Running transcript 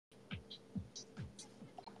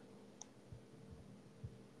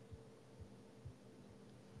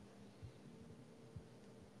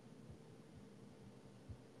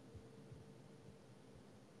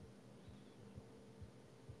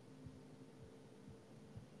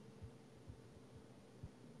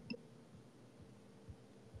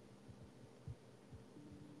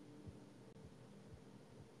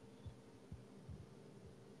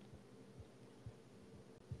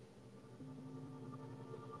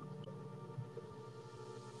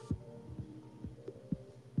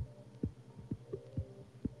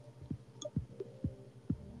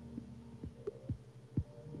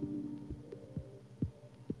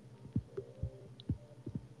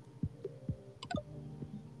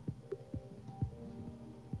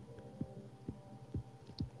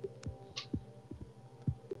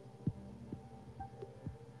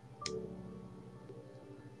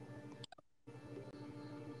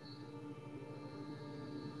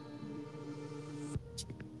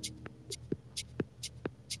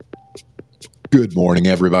Good morning,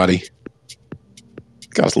 everybody.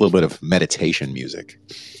 Got us a little bit of meditation music.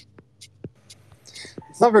 It's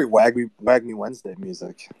not very WAGMI Wednesday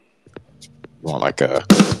music. More like a...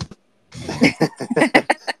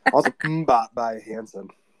 Also, Mbop by Hanson.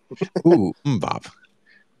 Ooh, Mbop.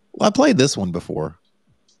 Well, I played this one before.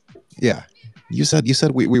 Yeah. You said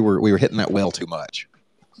we were hitting that well too much.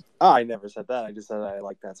 Oh, I never said that. I just said I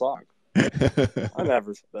like that song. I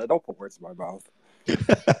never said that. Don't put words in my mouth.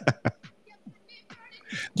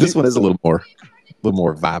 This one is a little more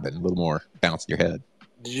vibing, a little more bounce in your head.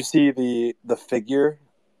 Did you see the figure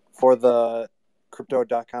for the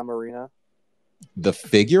crypto.com arena? The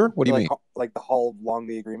figure? What do you mean? Like how long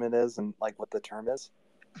the agreement is and like what the term is?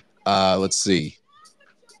 Let's see.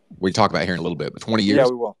 We talk about it here in a little bit. 20 years? Yeah,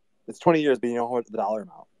 we will. It's 20 years, but you know what the dollar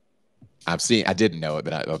amount? I didn't know it,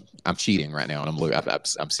 but I'm cheating right now, and I'm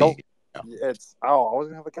seeing it. I was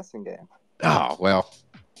gonna have a guessing game. Oh well,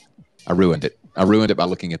 I ruined it. I ruined it by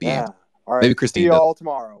looking at the answer. All right. Maybe Christine. See you all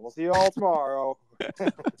tomorrow. We'll see you all tomorrow.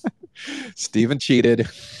 Steven cheated.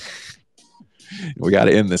 We got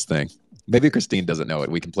to end this thing. Maybe Christine doesn't know it.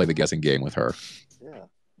 We can play the guessing game with her. Yeah.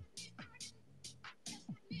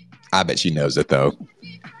 I bet she knows it though.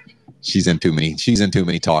 She's in too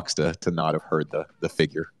many talks to not have heard the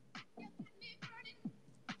figure.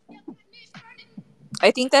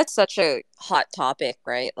 I think that's such a hot topic,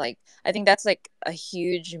 right? Like, I think that's like a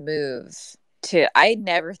huge move I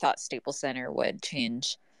never thought Staples Center would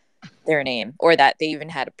change their name or that they even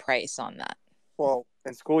had a price on that. Well,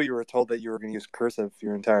 in school, you were told that you were going to use cursive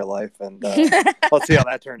your entire life, and let's see how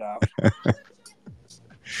that turned out.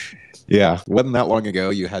 Yeah, wasn't that long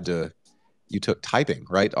ago you took typing,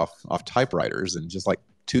 right, off typewriters, and just like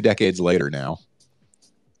 2 decades later now.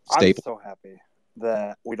 I'm so happy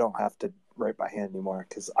that we don't have to write by hand anymore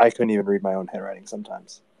because I couldn't even read my own handwriting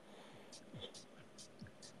sometimes.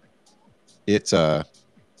 It's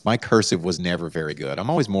my cursive was never very good. I'm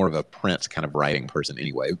always more of a print kind of writing person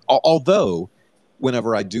anyway. Although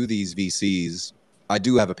whenever I do these VCs, I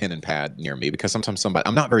do have a pen and pad near me because sometimes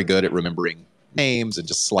I'm not very good at remembering names and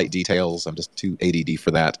just slight details. I'm just too ADD for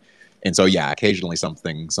that. And so, yeah, occasionally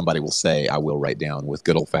somebody will say, I will write down with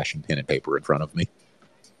good old-fashioned pen and paper in front of me.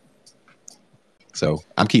 So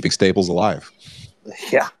I'm keeping Staples alive.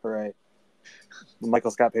 Yeah, right. The Michael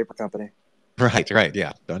Scott Paper Company. Right,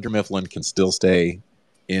 yeah. Dunder Mifflin can still stay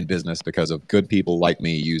in business because of good people like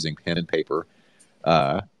me using pen and paper.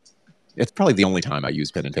 It's probably the only time I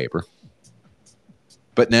use pen and paper.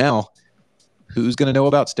 But now, who's going to know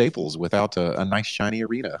about Staples without a nice shiny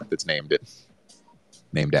arena that's named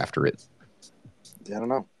after it? Yeah, I don't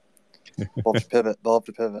know. They'll have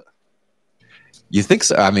to pivot. You think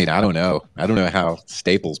so? I mean, I don't know. I don't know how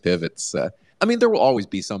Staples pivots. I mean, there will always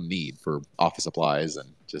be some need for office supplies and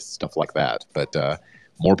just stuff like that. But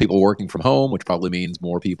more people working from home, which probably means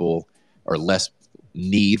more people or less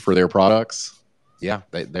need for their products. Yeah,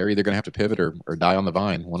 they're either going to have to pivot or die on the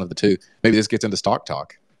vine, one of the two. Maybe this gets into stock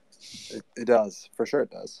talk. It does. For sure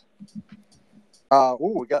it does.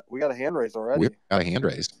 We got a hand raised already. We got a hand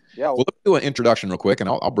raised. Yeah. Well, let's do an introduction real quick, and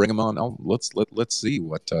I'll bring them on. Let's see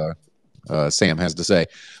what Sam has to say.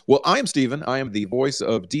 Well, I am Steven. I am the voice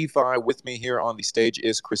of DeFi. With me here on the stage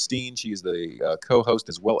is Christine. She's the co-host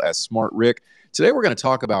as well as Smart Rick. Today we're going to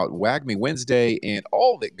talk about WAGMI Wednesday and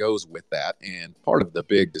all that goes with that. And part of the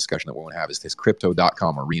big discussion that we want to have is this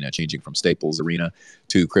crypto.com arena, changing from Staples Arena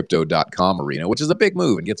to crypto.com arena, which is a big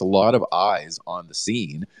move and gets a lot of eyes on the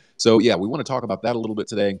scene. So, yeah, we want to talk about that a little bit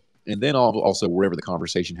today. And then also wherever the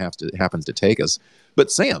conversation happens to take us. But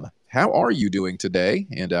Sam, how are you doing today?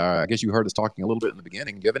 And I guess you heard us talking a little bit in the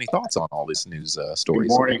beginning. Do you have any thoughts on all these news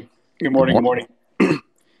stories? Good morning.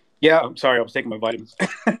 Yeah, I'm sorry. I was taking my vitamins.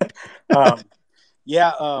 I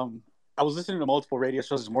was listening to multiple radio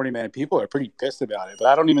shows this morning, man, and people are pretty pissed about it. But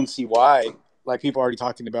I don't even see why. Like, people are already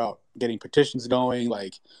talking about getting petitions going.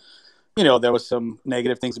 Like, you know, there was some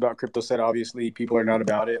negative things about Crypto Set. Obviously, people are not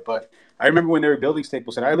about it. But I remember when they were building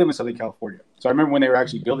Staples Center. I live in Southern California. So I remember when they were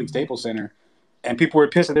actually building Staples Center, and people were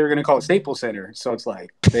pissed that they were going to call it Staples Center. So it's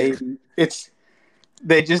like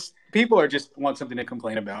people are just want something to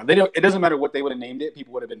complain about. It doesn't matter what they would have named it.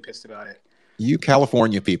 People would have been pissed about it. You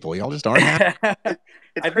California people, y'all just aren't happy.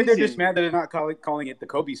 I think they're just mad that they're not calling it the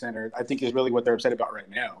Kobe Center. I think is really what they're upset about right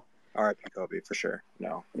now. All right, Kobe, for sure.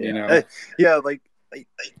 No. You know? Like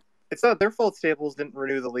it's not their fault Staples didn't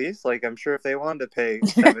renew the lease. Like, I'm sure if they wanted to pay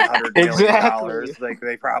 $700 million, like,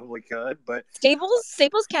 they probably could. But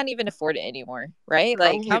Staples can't even afford it anymore, right?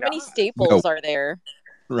 Like, how many Staples are there?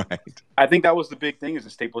 Right. I think that was the big thing is the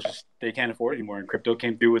Staples just they can't afford it anymore, and crypto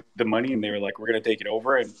came through with the money, and they were like, "We're going to take it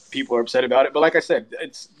over," and people are upset about it. But like I said,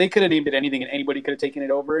 they could have named it anything, and anybody could have taken it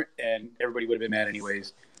over, and everybody would have been mad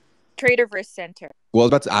anyways. TRADERVERSE Center. Well,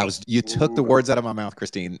 you took the words out of my mouth,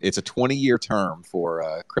 Christine. It's a 20-year term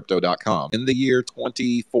for Crypto.com. In the year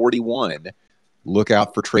 2041, look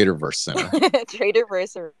out for TRADERVERSE Center.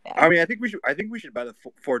 TRADERVERSE. I mean, I think we should buy the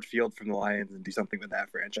Ford Field from the Lions and do something with that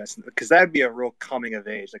franchise, because that would be a real coming of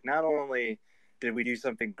age. Like, not only did we do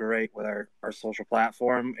something great with our social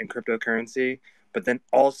platform and cryptocurrency, but then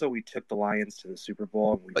also we took the Lions to the Super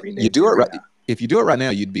Bowl and we renamed You do it right. Arena. If you do it right now,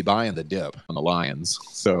 you'd be buying the dip on the Lions.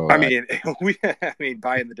 So I mean,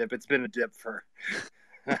 buying the dip. It's been a dip for.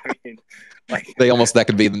 I mean, like that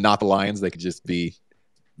could be not the Lions. They could just be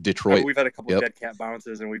Detroit. I mean, we've had a couple of dead cat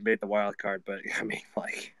bounces and we've made the wild card, but I mean,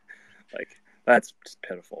 like that's just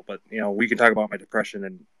pitiful. But we can talk about my depression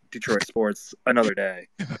and Detroit sports another day.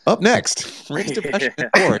 Up next, Ray's depression in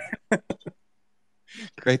sport.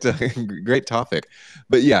 Great topic.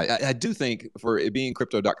 But yeah, I do think for it being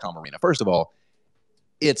Crypto.com Arena, first of all,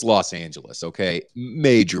 it's Los Angeles, okay?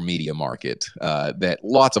 Major media market that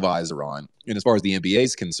lots of eyes are on. And as far as the NBA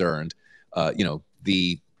is concerned,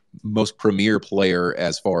 the most premier player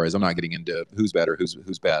as far as, I'm not getting into who's better,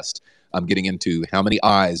 who's best. I'm getting into how many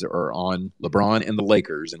eyes are on LeBron and the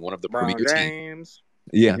Lakers and one of the LeBron premier James. teams.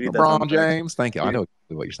 Yeah, You need LeBron James. Thank you. I know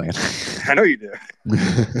what you're saying. I know you do.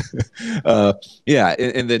 Yeah,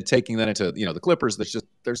 and then taking that into the Clippers.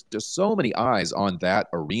 There's just so many eyes on that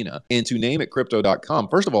arena. And to name it Crypto.com,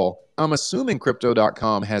 first of all, I'm assuming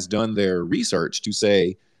Crypto.com has done their research to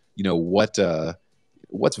say, what's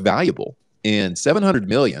valuable. And 700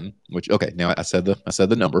 million, which now I said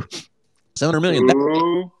the number. 700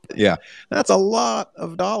 million. That's a lot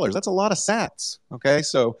of dollars. That's a lot of sats. Okay,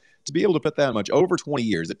 so to be able to put that much over 20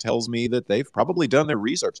 years, it tells me that they've probably done their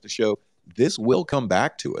research to show this will come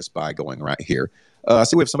back to us by going right here. I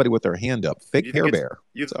see we have somebody with their hand up. Fake Care Bear.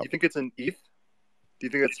 You think it's an ETH? Do you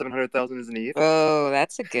think that 700,000 is an ETH? Oh,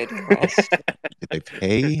 that's a good question. Did they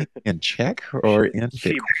pay in check or in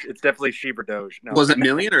Bitcoin? It's definitely Sheep or Doge. No. Was it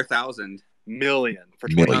million or 1,000? Million for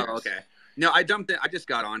 20 years. Oh, okay. No, I jumped in. I just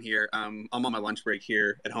got on here. I'm on my lunch break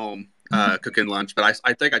here at home, cooking lunch. But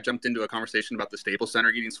I think I jumped into a conversation about the Staples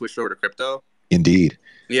Center getting switched over to crypto. Indeed.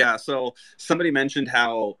 Yeah. So somebody mentioned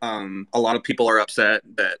how a lot of people are upset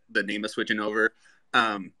that the name is switching over.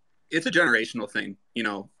 It's a generational thing.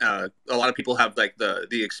 A lot of people have like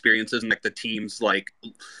the experiences and like the teams, like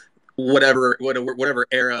whatever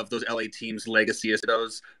era of those LA teams' legacy is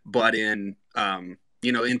those. But in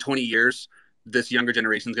 20 years, this younger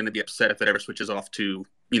generation is going to be upset if it ever switches off to,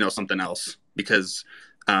 something else, because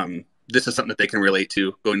this is something that they can relate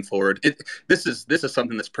to going forward. This is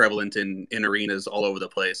something that's prevalent in arenas all over the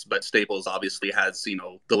place, but Staples obviously has,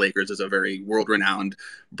 the Lakers is a very world-renowned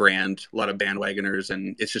brand, a lot of bandwagoners,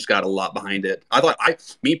 and it's just got a lot behind it.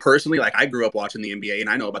 Me personally, like I grew up watching the NBA and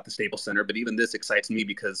I know about the Staples Center, but even this excites me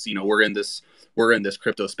because, we're in this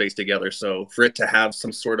crypto space together. So for it to have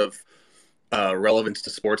some sort of relevance to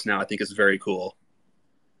sports now, I think is very cool.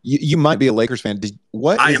 You might be a Lakers fan.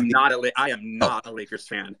 I am not a Lakers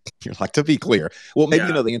fan. You're like, to be clear. Well, maybe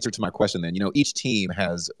you know the answer to my question then. Each team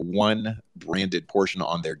has one branded portion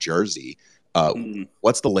on their jersey.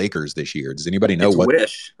 What's the Lakers this year? Does anybody know what?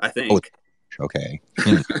 Wish, I think. Oh, okay.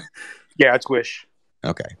 Yeah, it's Wish.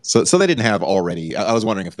 Okay. So they didn't have already. I was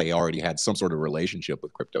wondering if they already had some sort of relationship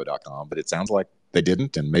with Crypto.com, but it sounds like they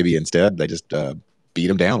didn't, and maybe instead they just beat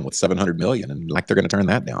them down with 700 million, and like they're going to turn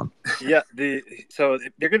that down. Yeah, so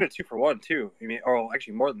they're going to 2-for-1 too. I mean, or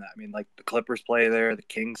actually more than that. I mean, like the Clippers play there, the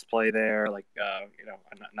Kings play there. Like,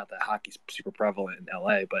 not that hockey's super prevalent in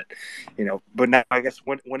LA, but but now I guess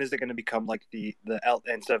when is it going to become like the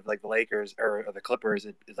instead of like the Lakers or the Clippers,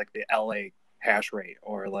 it's like the LA hash rate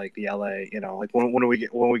or like the LA, like when are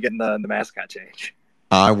we getting the mascot change?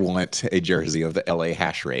 I want a jersey of the LA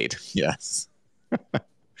hash rate. Yes.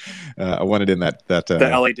 I want it in that the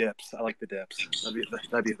LA dips. I like the dips.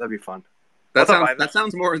 That'd be fun. That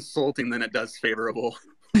sounds more insulting than it does favorable.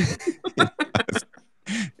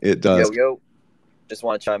 It does. Yo. Just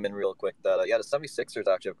want to chime in real quick that the 76ers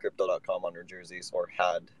actually have Crypto.com on their jerseys, or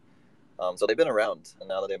had. So they've been around, and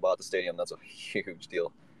now that they bought the stadium, that's a huge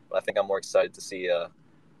deal. But I think I'm more excited to see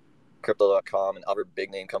Crypto.com and other big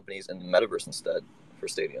name companies in the metaverse instead for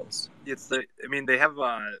stadiums. They have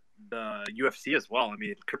the UFC as well. I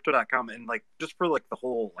mean, Crypto.com, and like just for like the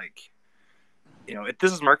whole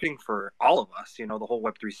this is marketing for all of us. The whole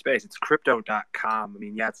Web3 space. It's Crypto.com. I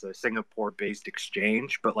mean, yeah, it's a Singapore-based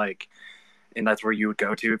exchange, but and that's where you would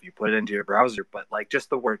go to if you put it into your browser. But like just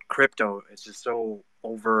the word crypto, it's just so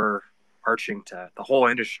over. arching to the whole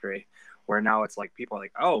industry, where now it's like people are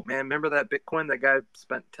like, oh man, remember that Bitcoin? That guy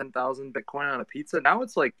spent 10,000 Bitcoin on a pizza. Now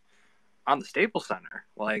it's like on the Staples Center.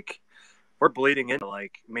 Like we're bleeding into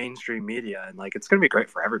like mainstream media, and like it's gonna be great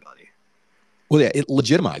for everybody. Well, yeah, it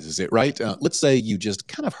legitimizes it, right? Let's say you just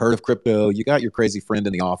kind of heard of crypto. You got your crazy friend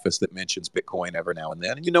in the office that mentions Bitcoin every now and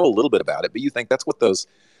then, and you know a little bit about it, but you think that's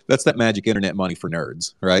that magic internet money for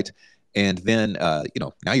nerds, right? And then,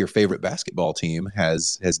 now your favorite basketball team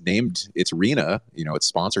has named its arena, its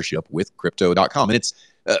sponsorship with Crypto.com, and it's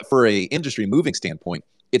for a industry moving standpoint,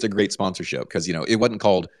 it's a great sponsorship because it wasn't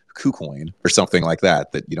called KuCoin or something like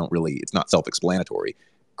that. That it's not self-explanatory.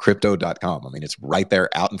 Crypto.com. I mean, it's right there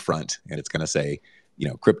out in front, and it's going to say,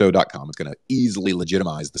 Crypto.com. It's going to easily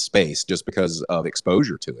legitimize the space just because of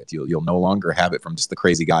exposure to it. You'll no longer have it from just the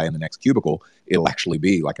crazy guy in the next cubicle. It'll actually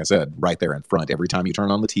be, like I said, right there in front. Every time you turn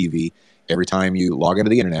on the TV, every time you log into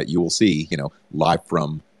the internet, you will see, live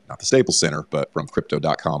from not the Staples Center, but from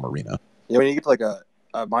Crypto.com arena. Yeah, when you get like a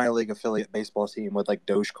minor league affiliate baseball team with like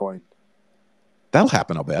Dogecoin, that'll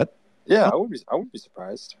happen, I'll bet. Yeah, I wouldn't be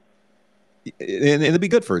surprised. And it'd be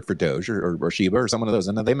good for Doge or Shiba or some one of those.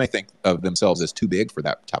 And they may think of themselves as too big for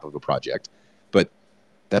that type of a project, but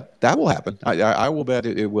that will happen. I will bet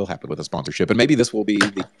it will happen with a sponsorship. And maybe this will be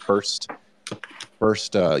the first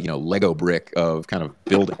Lego brick of kind of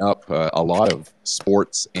building up a lot of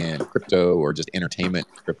sports and crypto, or just entertainment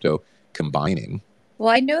crypto combining. Well,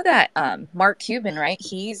 I know that Mark Cuban, right?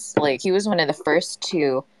 He was one of the first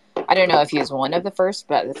to, I don't know if he was one of the first,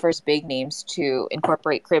 but the first big names to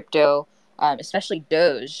incorporate crypto, especially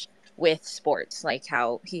Doge, with sports, like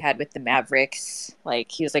how he had with the Mavericks.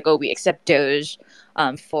 Like he was like, oh, we accept Doge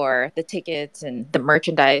for the tickets and the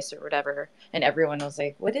merchandise or whatever. And everyone was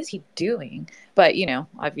like, what is he doing? But,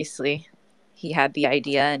 obviously he had the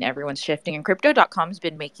idea and everyone's shifting. And Crypto.com's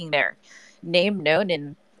been making their name known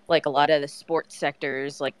in like a lot of the sports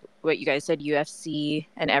sectors, like what you guys said, UFC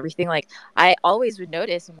and everything. Like I always would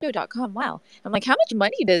notice Crypto.com, wow. I'm like, how much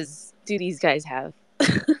money do these guys have?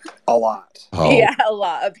 A lot. Oh. Yeah, a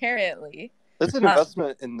lot, apparently. It's an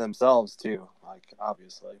investment in themselves too, like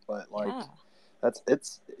obviously, but like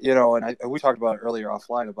and we talked about it earlier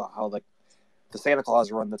offline about how like the Santa Claus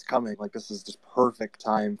run that's coming, like this is just perfect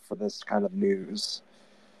time for this kind of news.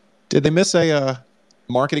 Did they miss a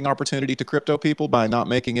marketing opportunity to crypto people by not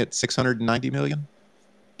making it 690 million?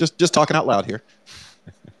 Just talking out loud here.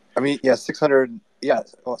 I mean, yeah,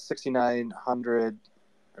 6,900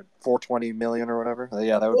 or 420 million or whatever.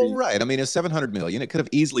 Yeah, that would be right. I mean, it's 700 million. It could have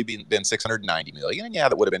easily been 690 million, and yeah,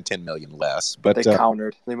 that would have been 10 million less. But they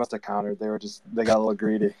countered. They must have countered. They got a little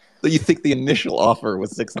greedy. So you think the initial offer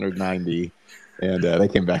was 690, and they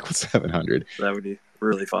came back with 700? That would be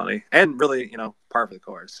really funny and really, par for the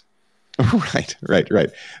course. Right.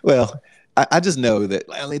 Well, I just know that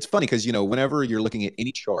it's funny because, whenever you're looking at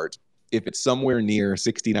any chart, if it's somewhere near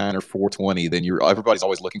 69 or 420, then everybody's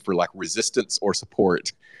always looking for like resistance or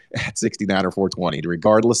support at 69 or 420,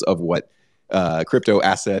 regardless of what crypto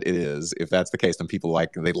asset it is. If that's the case, then people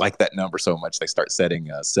like that number so much they start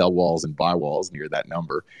setting sell walls and buy walls near that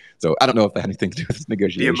number. So I don't know if that had anything to do with this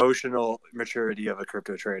negotiation. The emotional maturity of a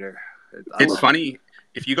crypto trader. It's funny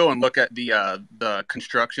if you go and look at the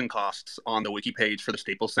construction costs on the wiki page for the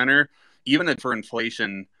Staples Center, even for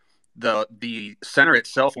inflation. The center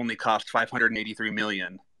itself only cost $583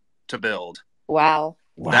 million to build. Wow.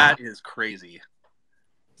 That is crazy.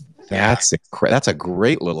 That's a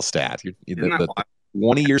great little stat. The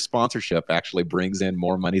 20-year sponsorship actually brings in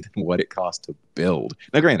more money than what it cost to build.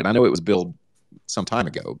 Now, granted, I know it was built some time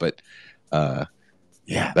ago, but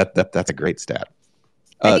that's a great stat.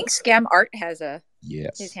 I think Scam Art has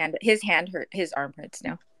his arm hurts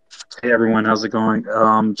now. Hey everyone, how's it going?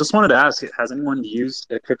 Just wanted to ask, has anyone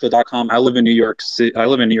used Crypto.com? I live in New York City,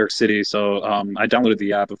 so I downloaded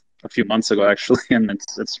the app a few months ago actually, and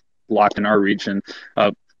it's locked in our region.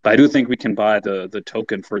 But I do think we can buy the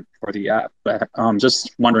token for the app. But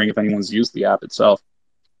just wondering if anyone's used the app itself.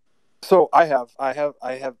 So I have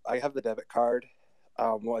the debit card,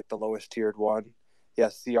 like the lowest tiered one.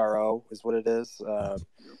 Yes, CRO is what it is.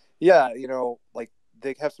 Like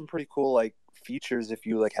they have some pretty cool like features if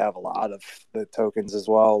you like have a lot of the tokens as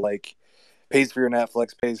well, like pays for your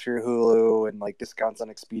Netflix, pays for your Hulu, and like discounts on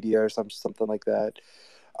Expedia or something like that.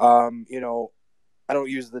 I don't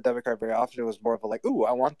use the debit card very often. It was more of a like, ooh,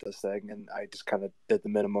 I want this thing, and I just kind of did the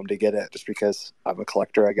minimum to get it just because I'm a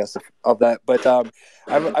collector, I guess, of that. But I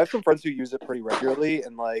have some friends who use it pretty regularly,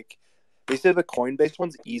 and like they say the Coinbase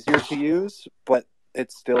one's easier to use, but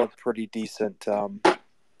it's still a pretty decent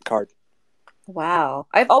card. Wow.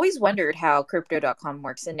 I've always wondered how Crypto.com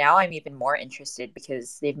works, and now I'm even more interested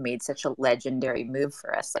because they've made such a legendary move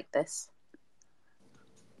for us like this.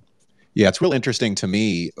 Yeah, it's real interesting to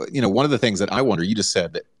me. One of the things that I wonder, you just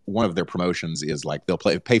said that one of their promotions is like they'll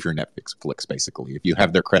pay for your Netflix flicks, basically. If you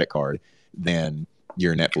have their credit card, then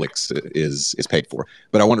your Netflix is paid for.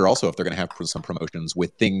 But I wonder also if they're going to have some promotions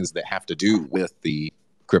with things that have to do with the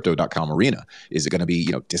crypto.com arena. Is it going to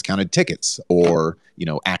be, discounted tickets or,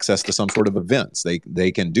 access to some sort of events?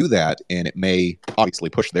 They can do that, and it may obviously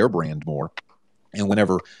push their brand more. And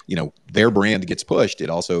whenever, their brand gets pushed, it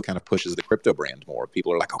also kind of pushes the crypto brand more.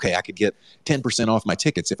 People are like, okay, I could get 10% off my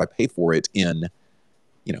tickets if I pay for it in,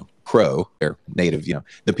 Crow, their native,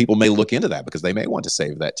 then people may look into that because they may want to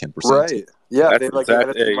save that 10%. Right. Yeah. That's They like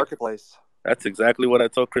exactly- NFT marketplace. That's exactly what I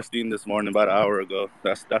told Christine this morning about an hour ago.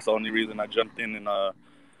 That's the only reason I jumped in and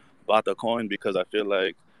bought the coin, because I feel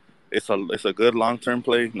like it's a good long-term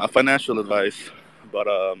play. Not financial advice, but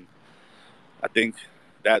I think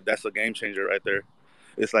that's a game changer right there.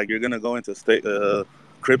 It's like you're gonna go into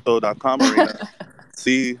crypto.com arena,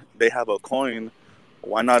 see they have a coin.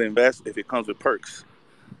 Why not invest if it comes with perks?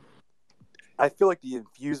 I feel like the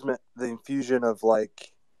infusion of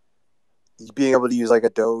like being able to use like a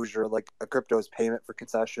Doge or like a crypto as payment for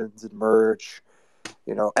concessions and merch,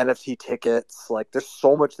 NFT tickets. Like, there's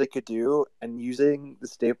so much they could do, and using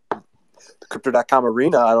the crypto.com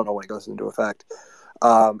arena, I don't know when it goes into effect.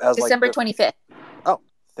 As December like 25th. Oh,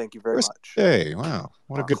 thank you very much. Hey, wow,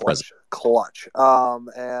 what a good present. Clutch.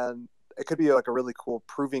 And it could be like a really cool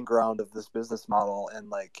proving ground of this business model,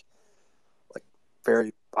 and like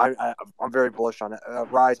very. I'm very bullish on it.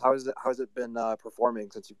 Rise, how has it been performing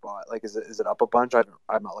since you bought? Like, is it up a bunch?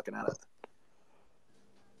 I'm not looking at it.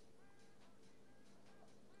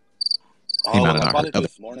 I bought it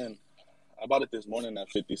this morning. I bought it this morning at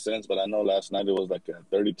 50 cents, but I know last night it was like at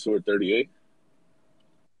 32 or 38.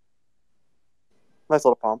 Nice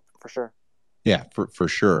little pump for sure. Yeah, for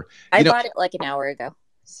sure. I bought it like an hour ago.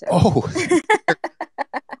 So. Oh.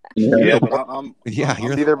 Yeah, but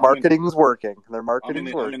their marketing's working. Their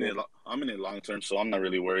marketing's working. I'm in it long term, so I'm not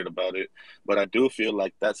really worried about it. But I do feel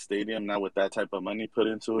like that stadium now, with that type of money put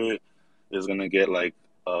into it, is gonna get like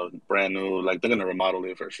a brand new. Like, they're gonna remodel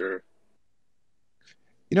it for sure.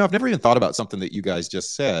 I've never even thought about something that you guys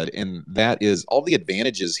just said, and that is all the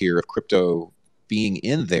advantages here of crypto being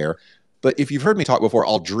in there. But if you've heard me talk before,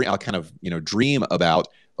 I'll kind of dream about,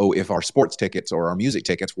 if our sports tickets or our music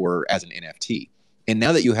tickets were as an NFT. And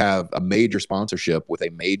now that you have a major sponsorship with a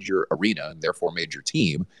major arena and therefore major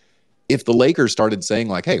team, if the Lakers started saying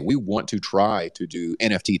like, hey, we want to try to do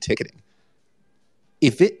NFT ticketing,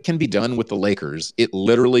 if it can be done with the Lakers, it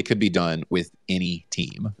literally could be done with any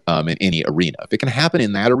team in any arena. If it can happen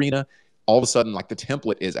in that arena, all of a sudden, like, the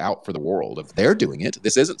template is out for the world. If they're doing it,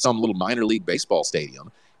 this isn't some little minor league baseball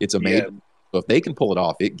stadium. It's a major. So if they can pull it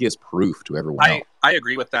off, it gives proof to everyone else. I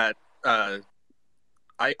agree with that. I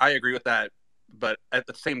agree with that. But at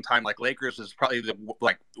the same time, like, Lakers is probably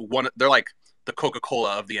they're like the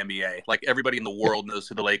Coca-Cola of the NBA. Like, everybody in the world knows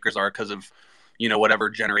who the Lakers are because of, whatever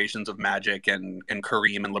generations of Magic and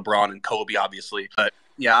Kareem and LeBron and Kobe, obviously. But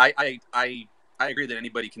yeah, I agree that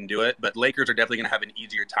anybody can do it, but Lakers are definitely going to have an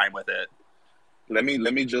easier time with it. Let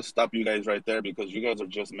me just stop you guys right there, because you guys are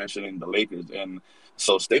just mentioning the Lakers. And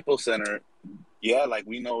so Staples Center, yeah, like,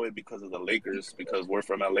 we know it because of the Lakers, because we're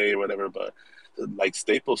from LA or whatever, but like,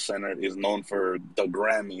 Staples Center is known for the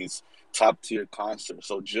Grammys, top tier concerts.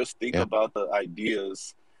 So just think about the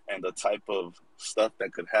ideas and the type of stuff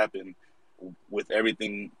that could happen with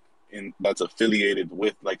everything that's affiliated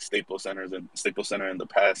with like Staples Center in the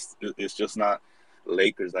past. It's just not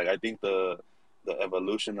Lakers. Like, I think the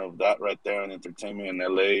evolution of that right there in entertainment in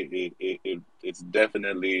LA, it's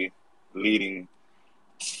definitely leading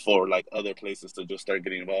for like other places to just start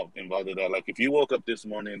getting involved in that. Like, if you woke up this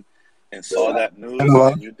morning and saw that news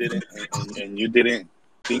and you didn't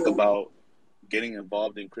think about getting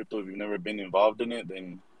involved in crypto, if you've never been involved in it,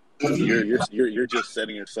 then you're just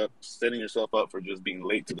setting yourself up for just being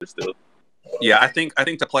late to this still. Yeah, I think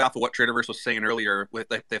to play off of what Traderverse was saying earlier,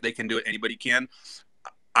 with if they can do it, anybody can.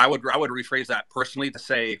 I would rephrase that personally to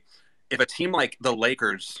say, if a team like the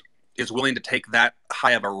Lakers is willing to take that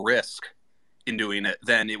high of a risk in doing it,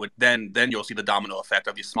 then you'll see the domino effect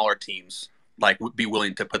of these smaller teams like would be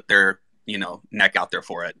willing to put their neck out there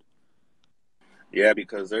for it. Yeah,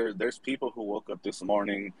 because there's people who woke up this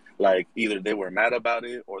morning, like, either they were mad about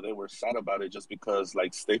it or they were sad about it, just because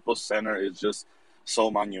like Staples Center is just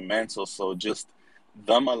so monumental. So just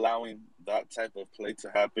them allowing that type of play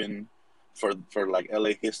to happen for like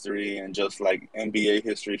LA history and just like NBA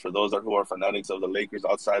history for those who are fanatics of the Lakers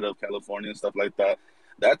outside of California and stuff like that,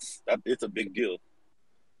 it's a big deal.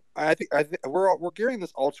 I think we're gearing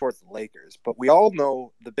this all towards the Lakers, but we all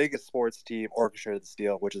know the biggest sports team orchestrated this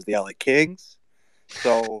deal, which is the LA Kings.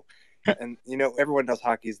 So And everyone knows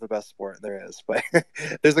hockey is the best sport there is, but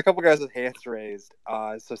there's a couple guys with hands raised.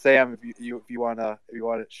 So Sam, if you wanna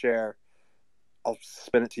share, I'll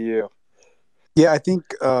spin it to you. Yeah, I think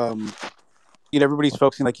everybody's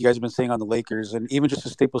focusing, like you guys have been saying, on the Lakers and even just the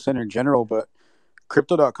Staples Center in general. But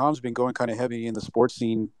Crypto.com's been going kind of heavy in the sports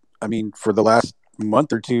scene. I mean, for the last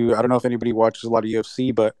month or two, I don't know if anybody watches a lot of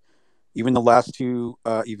UFC, but even the last two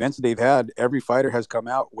events they've had, every fighter has come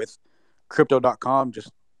out with Crypto.com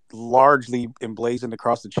just largely emblazoned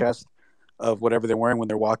across the chest of whatever they're wearing when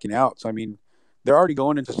they're walking out. So, I mean, they're already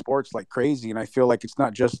going into sports like crazy. And I feel like it's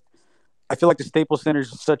not just, I feel like the Staples Center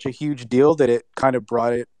is such a huge deal that it kind of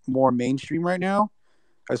brought it more mainstream right now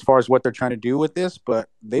as far as what they're trying to do with this. But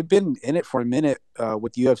they've been in it for a minute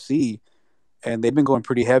with UFC, and they've been going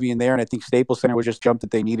pretty heavy in there. And I think Staples Center was just jump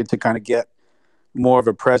that they needed to kind of get more of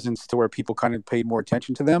a presence to where people kind of paid more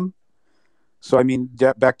attention to them. So, I mean,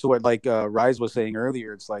 back to what Rise was saying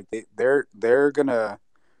earlier, it's like they're gonna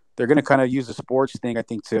kind of use the sports thing, I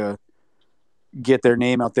think, to get their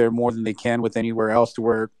name out there more than they can with anywhere else. To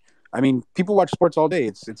where, I mean, people watch sports all day.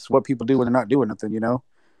 It's what people do when they're not doing nothing,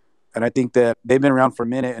 And I think that they've been around for a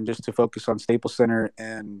minute, and just to focus on Staples Center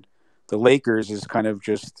and the Lakers is kind of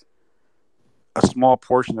just a small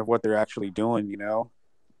portion of what they're actually doing,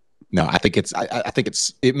 No, I think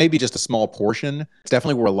it may be just a small portion. It's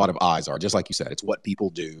definitely where a lot of eyes are. Just like you said, it's what people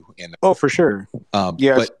do. Oh, for sure.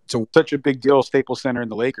 Yeah, but so such a big deal, Staples Center and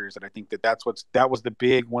the Lakers, and I think that was the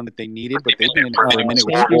big one that they needed. But they've been in it for a minute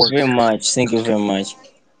with Thank you sports. very much. Thank you very much.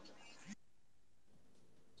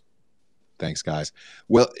 Thanks, guys.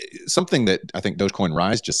 Well, something that I think Dogecoin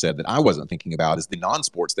Rise just said that I wasn't thinking about is the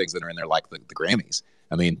non-sports things that are in there, like the Grammys.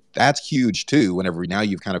 I mean, that's huge too. Whenever now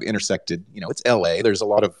you've kind of intersected, it's LA. There's a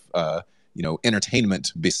lot of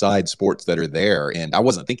entertainment besides sports that are there, and I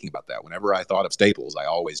wasn't thinking about that. Whenever I thought of Staples, I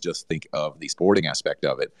always just think of the sporting aspect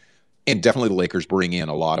of it, and definitely the Lakers bring in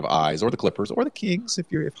a lot of eyes, or the Clippers, or the Kings if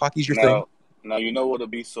hockey's your thing. Now what'll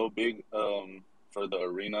be so big for the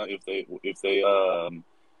arena if they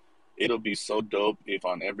it'll be so dope if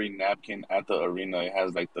on every napkin at the arena it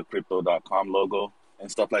has like the Crypto.com logo and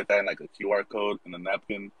stuff like that, and like a QR code in the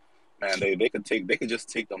napkin. Man, they could just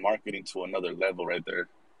take the marketing to another level right there.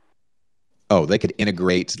 Oh, they could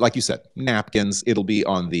integrate, like you said, napkins. It'll be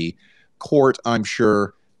on the court, I'm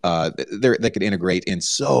sure. They could integrate in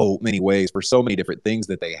so many ways for so many different things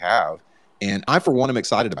that they have. And I, for one, am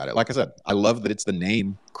excited about it. Like I said, I love that it's the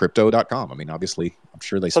name Crypto.com. I mean, obviously, I'm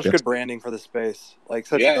sure they such good branding for the space.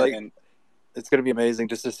 And it's going to be amazing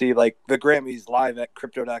just to see like the Grammys live at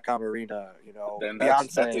Crypto.com arena. And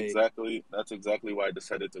Beyonce. That's exactly why I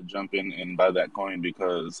decided to jump in and buy that coin,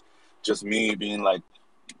 because just me being like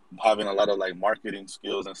having a lot of like marketing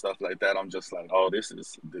skills and stuff like that, I'm just like, oh, this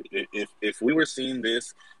is if we were seeing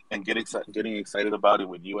this and getting excited about it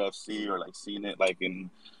with UFC, or like seeing it like in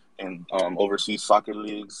overseas soccer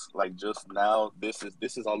leagues, like just now, this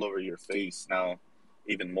is all over your face now,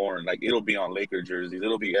 even more. Like it'll be on Laker jerseys,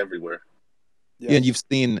 it'll be everywhere. Yeah, and you've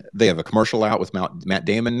seen they have a commercial out with Matt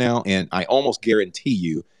Damon now, and I almost guarantee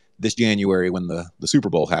you this January when the Super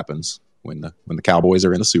Bowl happens, when the Cowboys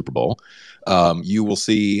are in the Super Bowl, you will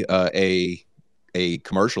see a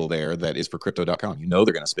commercial there that is for Crypto.com. They're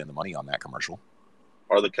going to spend the money on that commercial.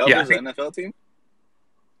 Are the Cowboys the NFL team?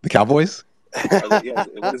 The Cowboys? What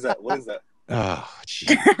is that? Oh,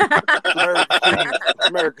 geez.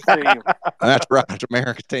 America's team. That's right,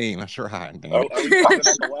 America's team. That's right. Are we talking about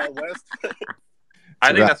the Wild West?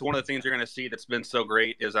 I think that's one of the things you're going to see that's been so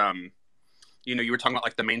great is, you were talking about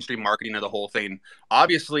like the mainstream marketing of the whole thing.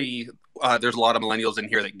 Obviously, there's a lot of millennials in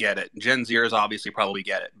here that get it. Gen Zers obviously probably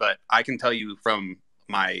get it, but I can tell you from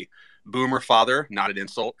my boomer father, not an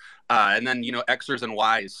insult, and then Xers and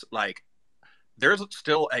Ys, like there's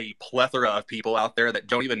still a plethora of people out there that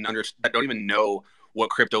don't even know what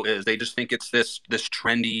crypto is. They just think it's this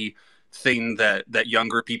trendy thing that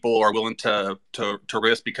younger people are willing to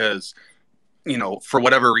risk because for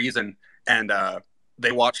whatever reason, and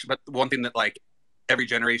they watch. But one thing that like every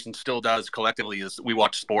generation still does collectively is we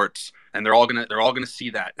watch sports, and they're all gonna see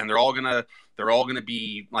that, and they're all gonna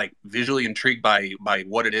be like visually intrigued by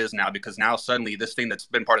what it is now, because now suddenly this thing that's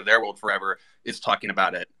been part of their world forever is talking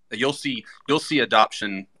about it. You'll see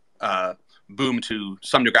adoption boom to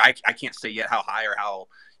some degree. I can't say yet how high or how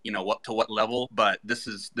what level, but this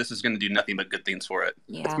is going to do nothing but good things for it.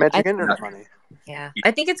 Yeah, it's magic internet money. Yeah,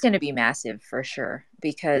 I think it's going to be massive for sure,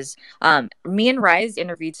 because me and Rise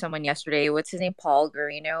interviewed someone yesterday. What's his name? Paul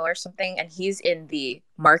Garino or something, and he's in the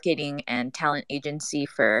marketing and talent agency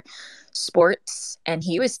for sports, and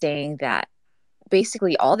he was saying that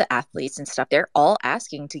basically all the athletes and stuff, they're all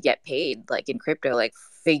asking to get paid like in crypto, like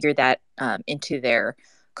figure that into their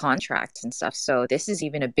contracts and stuff. So this is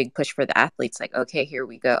even a big push for the athletes. Like, okay, here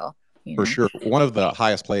we go. For sure. One of the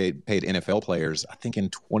highest paid NFL players, I think in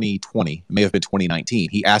 2020, it may have been 2019,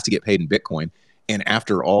 he asked to get paid in Bitcoin. And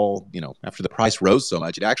after the price rose so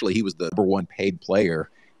much, he was the number one paid player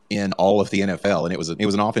in all of the NFL. And it was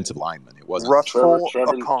an offensive lineman. It wasn't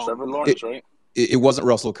Trevor Lawrence, right? It wasn't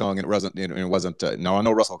Russell Kung, and it wasn't. No, I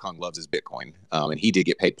know Russell Kung loves his Bitcoin, and he did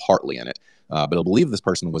get paid partly in it. But I believe this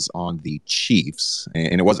person was on the Chiefs,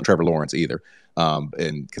 and it wasn't Trevor Lawrence either.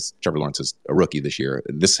 And because Trevor Lawrence is a rookie this year,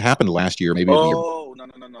 this happened last year, maybe. Oh,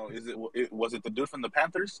 no! Was it the dude from the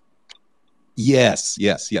Panthers? Yes. I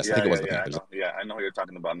Yeah, think it was the Panthers. I know who you're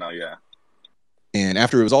talking about now. Yeah. And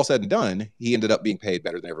after it was all said and done, he ended up being paid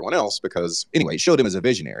better than everyone else because, anyway, it showed him as a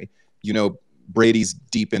visionary. Brady's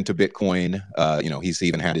deep into Bitcoin. He's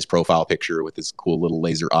even had his profile picture with his cool little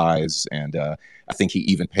laser eyes. And I think he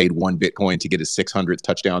even paid 1 Bitcoin to get his 600th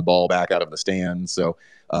touchdown ball back out of the stands. So,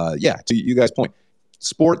 to you guys' point,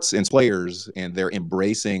 sports and players and their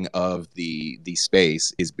embracing of the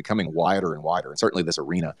space is becoming wider and wider. And certainly this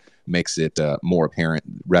arena makes it more apparent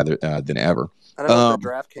rather than ever. I know that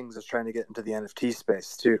DraftKings is trying to get into the NFT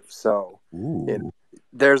space too. So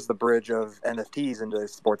there's the bridge of NFTs into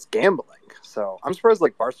sports gambling. So I'm surprised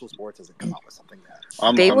Barstool Sports hasn't come out with something that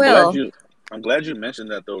I'm glad you mentioned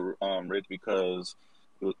that though, Rick, because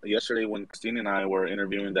yesterday when Christine and I were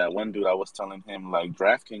interviewing that one dude, I was telling him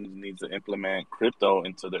DraftKings needs to implement crypto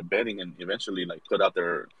into their betting and eventually put out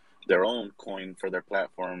their own coin for their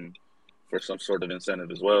platform for some sort of incentive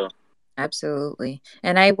as well. Absolutely.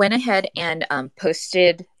 And I went ahead and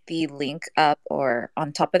posted the link up or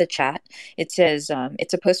on top of the chat. It says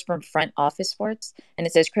it's a post from Front Office Sports, and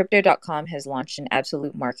it says Crypto.com has launched an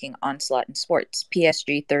absolute marketing onslaught in sports.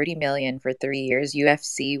 PSG 30 million for 3 years,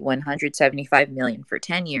 UFC 175 million for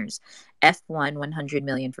 10 years, F1 100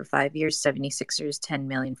 million for 5 years, 76ers 10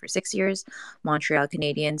 million for 6 years, Montreal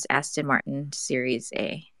Canadiens, Aston Martin Series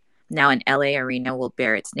A. Now an LA arena will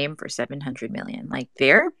bear its name for 700 million.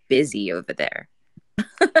 They're busy over there.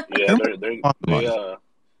 Yeah,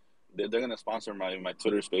 they're gonna sponsor my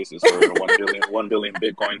Twitter Spaces for 1 billion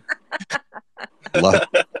Bitcoin. Love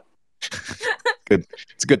it. Good.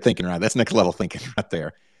 It's good thinking, right? That's next level thinking right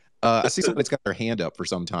there. I see somebody's got their hand up for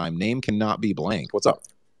some time. Name cannot be blank. What's up?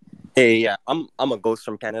 Hey, yeah, I'm a ghost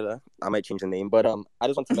from Canada. I might change the name, but I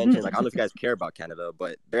just want to mention, I don't know if you guys care about Canada,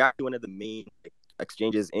 but they're actually one of the main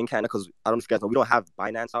exchanges in Canada because I don't know if you guys know, we don't have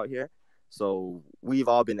Binance out here. So we've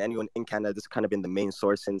all been, anyone in Canada, this has kind of been the main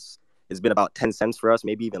source since it's been about 10 cents for us,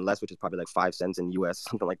 maybe even less, which is probably 5 cents in the US,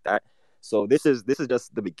 something like that. So this is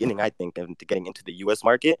just the beginning, I think, of getting into the US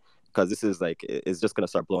market, because this is it's just going to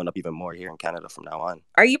start blowing up even more here in Canada from now on.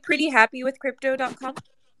 Are you pretty happy with Crypto.com?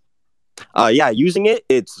 Yeah, using it,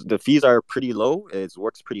 the fees are pretty low. It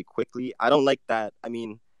works pretty quickly. I don't like that. I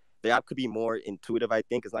mean, the app could be more intuitive, I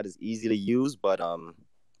think. It's not as easy to use, but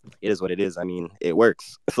it is what it is. I mean, it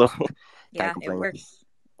works. So yeah, it works.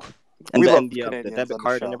 And then the debit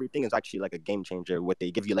card and everything is actually a game changer. What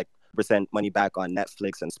they give you % money back on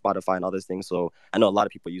Netflix and Spotify and all those things. So I know a lot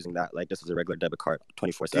of people using that just as a regular debit card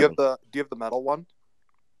 24/7. Do you have the metal one?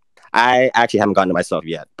 I actually haven't gotten to myself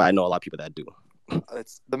yet, but I know a lot of people that do.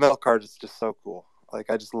 The metal card is just so cool.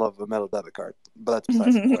 I just love a metal debit card, but that's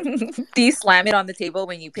besides the point. Do you slam it on the table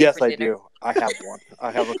when you pay for dinner? Yes, I do. I have one.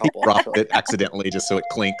 I have a couple. Drop it accidentally just so it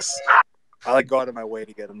clinks. I go out of my way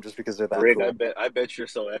to get them just because they're that Rick, cool. I bet you're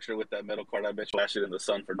so extra with that metal card. I bet you flash it in the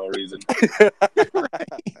sun for no reason. Right.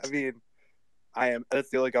 I mean, I am. That's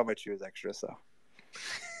the only gum I choose extra. So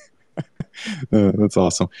that's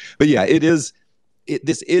awesome. But yeah, it is.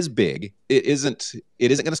 This is big. It isn't going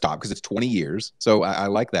to stop because it's 20 years. So I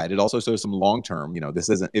like that. It also shows some long term. This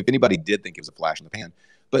isn't. If anybody did think it was a flash in the pan,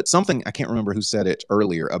 but something I can't remember who said it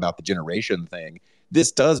earlier about the generation thing. This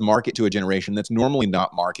does market to a generation that's normally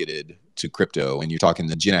not marketed to crypto. And you're talking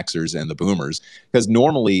the Gen Xers and the Boomers, because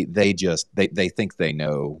normally they think they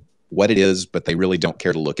know what it is, but they really don't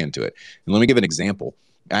care to look into it. And let me give an example.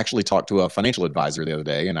 I actually talked to a financial advisor the other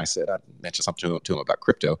day, and I mentioned something to him about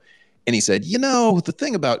crypto. And he said, the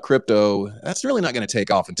thing about crypto, that's really not going to take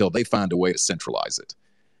off until they find a way to centralize it.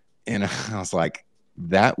 And I was like,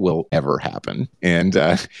 that will ever happen. And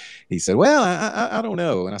he said, well, I don't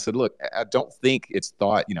know. And I said, look, I don't think it's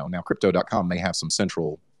thought, now crypto.com may have some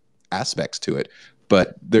central aspects to it,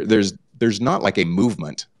 but there's not a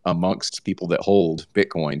movement amongst people that hold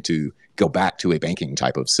Bitcoin to go back to a banking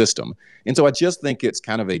type of system. And so I just think it's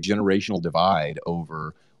kind of a generational divide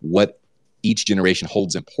over what each generation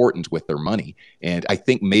holds important with their money. And I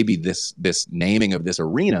think maybe this naming of this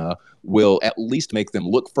arena will at least make them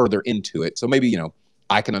look further into it. So maybe,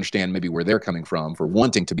 I can understand maybe where they're coming from for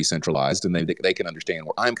wanting to be centralized, and they can understand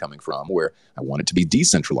where I'm coming from, where I want it to be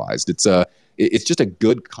decentralized. It's just a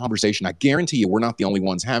good conversation. I guarantee you, we're not the only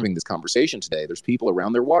ones having this conversation today. There's people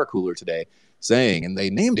around their water cooler today saying, and they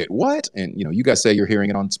named it what? And you guys say you're hearing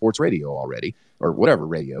it on sports radio already, or whatever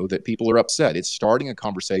radio, that people are upset. It's starting a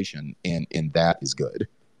conversation, and that is good.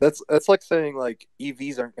 That's like saying like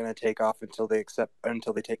EVs aren't going to take off until they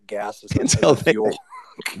take gas as fuel.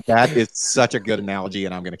 That is such a good analogy,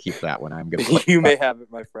 and I'm going to keep that one. You may have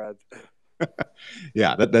it, my friend.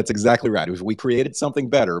 Yeah, that's exactly right. We created something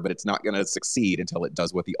better, but it's not going to succeed until it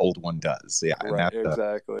does what the old one does. Yeah, right,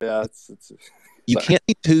 exactly. Yeah, you can't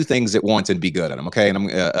be two things at once and be good at them. Okay, and I'm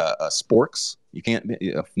sporks. You can't.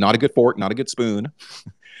 Not a good fork, not a good spoon,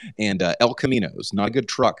 and El Caminos, not a good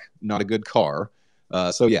truck, not a good car.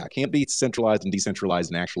 So yeah, can't be centralized and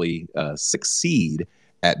decentralized and actually succeed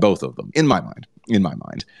at both of them. In my mind.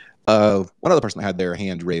 One other person that had their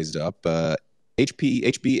hand raised up.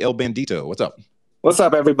 HB El Bandito, what's up? What's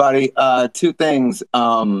up, everybody? Two things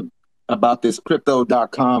about this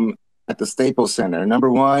crypto.com at the Staples Center. Number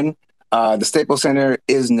one, the Staples Center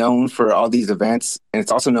is known for all these events, and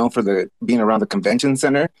it's also known for being around the convention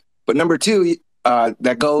center. But number two,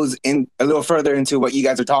 that goes in a little further into what you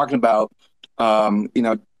guys are talking about,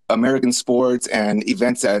 American sports and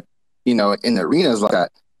events that, in arenas like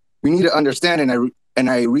that. We need to understand, and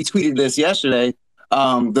I retweeted this yesterday,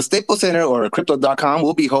 the Staples Center or crypto.com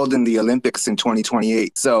will be holding the Olympics in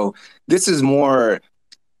 2028. So this is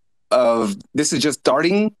just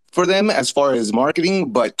starting for them as far as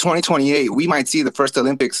marketing, but 2028, we might see the first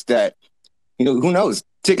Olympics that, who knows,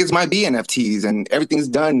 tickets might be NFTs and everything's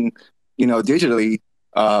done, digitally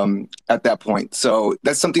at that point. So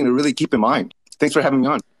that's something to really keep in mind. Thanks for having me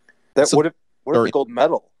on. What if the gold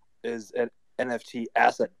medal is an NFT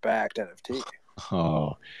asset-backed NFT?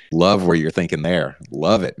 Oh, love where you're thinking there.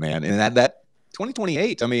 Love it, man. And that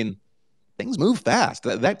 2028, I mean, things move fast.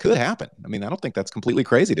 That could happen. I mean, I don't think that's completely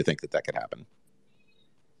crazy to think that could happen.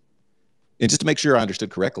 And just to make sure I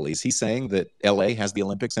understood correctly, is he saying that LA has the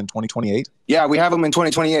Olympics in 2028? Yeah, we have them in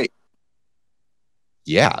 2028.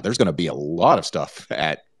 Yeah, there's going to be a lot of stuff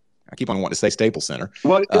I keep on wanting to say Staples Center.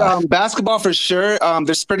 Well, basketball for sure.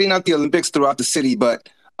 They're spreading out the Olympics throughout the city, but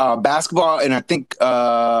basketball and I think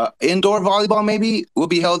indoor volleyball maybe will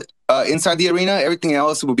be held inside the arena. Everything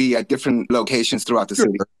else will be at different locations throughout the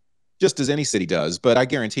city. Just as any city does, but I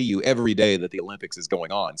guarantee you every day that the Olympics is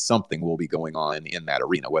going on, something will be going on in that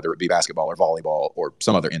arena, whether it be basketball or volleyball or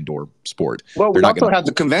some other indoor sport. Well, we also have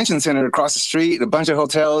the convention center across the street, a bunch of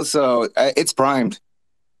hotels, so it's primed.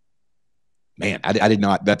 Man, I did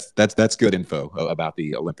not. That's good info about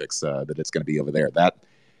the Olympics, that it's going to be over there.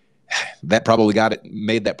 That probably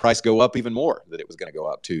made that price go up even more, that it was going to go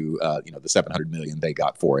up to the $700 million they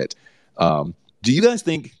got for it. Do you guys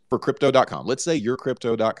think for crypto.com, let's say you're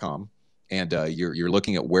crypto.com and you're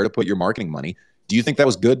looking at where to put your marketing money, do you think that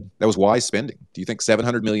was good? That was wise spending? Do you think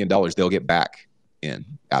 $700 million they'll get back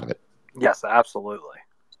out of it? Yes, absolutely.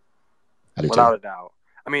 Without a doubt.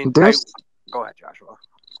 I mean, go ahead, Joshua.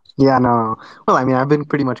 Yeah, no. Well, I mean, I've been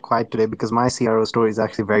pretty much quiet today because my CRO story is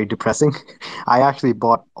actually very depressing. I actually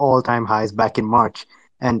bought all-time highs back in March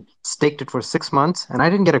and staked it for 6 months, and I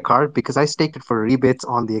didn't get a card because I staked it for rebates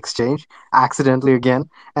on the exchange accidentally again.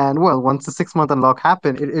 And well, once the 6-month unlock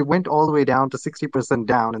happened, it went all the way down to 60%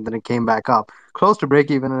 down, and then it came back up close to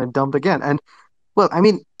break even, and it dumped again. And well, I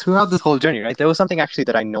mean, throughout this whole journey, right, there was something actually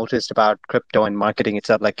that I noticed about crypto and marketing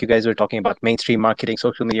itself. Like you guys were talking about mainstream marketing,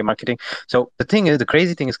 social media marketing. So the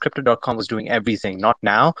crazy thing is crypto.com was doing everything, not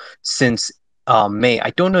now, since May. I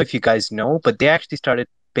don't know if you guys know, but they actually started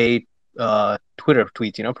paid Twitter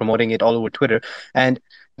tweets, promoting it all over Twitter. And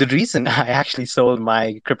the reason I actually sold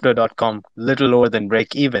my crypto.com little lower than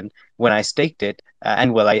break even when I staked it,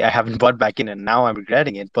 and well, I haven't bought back in and now I'm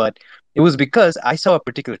regretting it, but it was because I saw a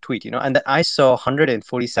particular tweet, and that I saw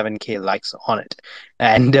 147K likes on it.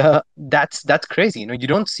 And that's crazy. You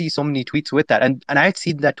don't see so many tweets with that. And I'd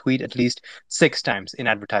seen that tweet at least 6 times in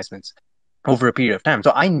advertisements over a period of time.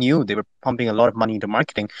 So I knew they were pumping a lot of money into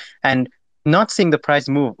marketing and not seeing the price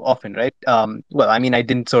move often, right? Well, I mean, I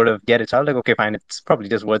didn't sort of get it. So I was like, okay, fine. It's probably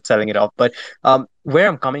just worth selling it off. But where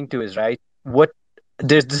I'm coming to is, right,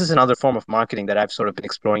 this is another form of marketing that I've sort of been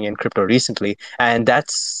exploring in crypto recently, and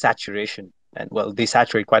that's saturation. And well, they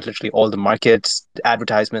saturate quite literally all the markets,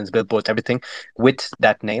 advertisements, billboards, everything with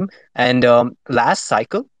that name. And last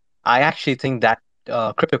cycle, I actually think that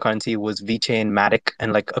cryptocurrency was VeChain, Matic,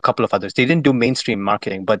 and like a couple of others. They didn't do mainstream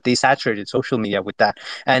marketing, but they saturated social media with that.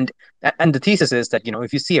 And the thesis is that,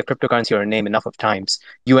 if you see a cryptocurrency or a name enough of times,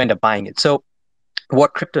 you end up buying it. So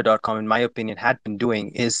what crypto.com, in my opinion, had been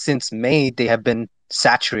doing is since May, they have been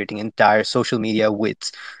saturating entire social media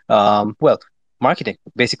with, well, marketing,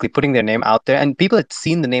 basically putting their name out there. And people had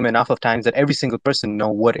seen the name enough of times that every single person know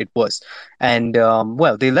what it was. And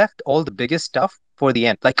well, they left all the biggest stuff for the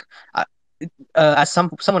end. Like, uh, as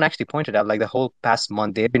someone actually pointed out, like the whole past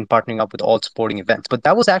month, they've been partnering up with all sporting events, but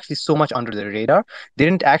that was actually so much under the radar. They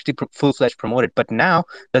didn't actually full-fledged promote it. But now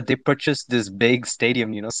that they purchased this big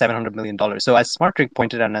stadium, $700 million. So as Smart Trick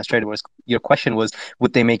pointed out, and as Traderverse, your question was,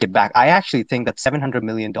 would they make it back? I actually think that $700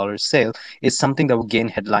 million sale is something that will gain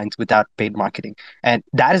headlines without paid marketing, and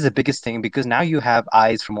that is the biggest thing, because now you have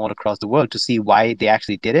eyes from all across the world to see why they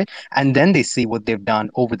actually did it, and then they see what they've done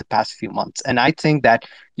over the past few months. And I think that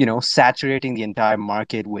saturating the entire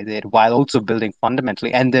market with it while also building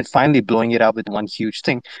fundamentally and then finally blowing it up with one huge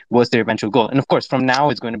thing was their eventual goal. And of course, from now,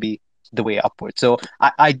 it's going to be the way upward. So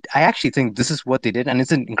I actually think this is what they did, and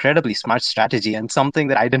it's an incredibly smart strategy and something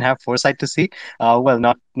that I didn't have foresight to see. Well,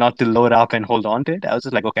 not to load up and hold on to it. I was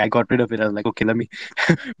just like, okay, I got rid of it. I was like, okay, let me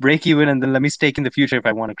break even, and then let me stake in the future if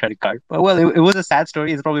I want a credit card. But well, it was a sad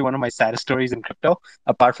story. It's probably one of my saddest stories in crypto,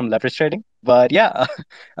 apart from leverage trading. But yeah,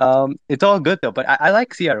 it's all good though. But I like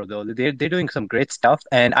CRO though. They're doing some great stuff,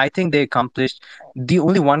 and I think they accomplished the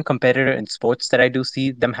only one competitor in sports that I do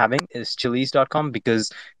see them having is Chili's.com,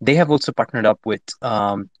 because they have also partnered up with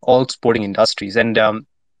all sporting industries. And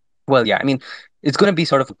well, yeah, I mean, it's going to be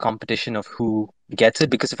sort of a competition of who gets it,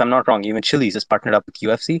 because if I'm not wrong, even Chili's is partnered up with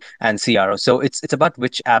UFC and CRO. So it's about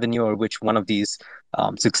which avenue or which one of these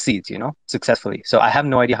succeeds, successfully. So I have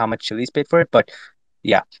no idea how much Chili's paid for it, but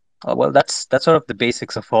yeah. Well, that's sort of the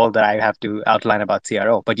basics of all that I have to outline about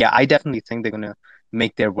CRO. But yeah, I definitely think they're going to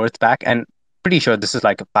make their worth back, and pretty sure this is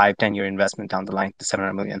like a 5-10 year investment down the line, the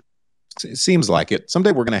 700 million. It seems like it.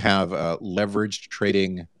 Someday we're going to have leveraged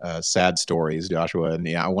trading sad stories, Joshua. And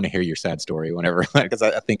yeah, I want to hear your sad story whenever, because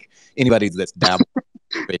I think anybody that's dabbled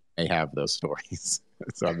may have those stories.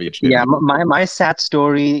 So I'd be interested. Yeah, my sad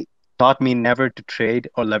story taught me never to trade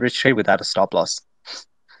or leverage trade without a stop loss.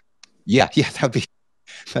 Yeah, that'd be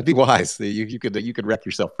wise. You could wreck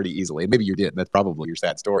yourself pretty easily. Maybe you did. That's probably your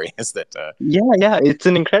sad story. Is that? Yeah. It's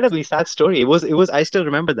an incredibly sad story. It was. I still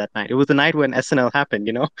remember that night. It was the night when SNL happened.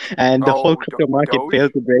 And the whole crypto market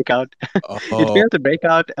failed to break out. It failed to break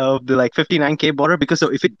out of the 59K border, because so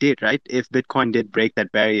if it did, right, if Bitcoin did break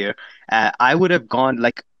that barrier, I would have gone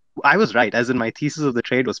I was right, as in my thesis of the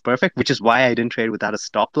trade was perfect, which is why I didn't trade without a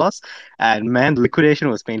stop loss. And man, the liquidation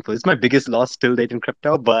was painful. It's my biggest loss till date in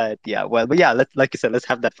crypto. But yeah, like you said, let's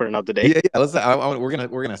have that for another day. Yeah.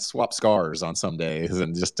 We're gonna swap scars on some days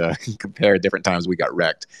and just compare different times we got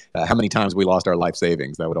wrecked. How many times we lost our life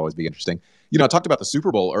savings? That would always be interesting. I talked about the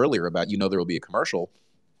Super Bowl earlier. About there will be a commercial.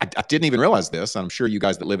 I didn't even realize this. I'm sure you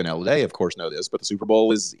guys that live in LA, of course, know this. But the Super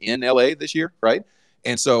Bowl is in LA this year, right?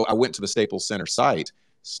 And so I went to the Staples Center site.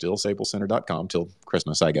 Still staplescenter.com till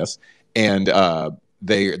Christmas, I guess. And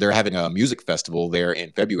they're having a music festival there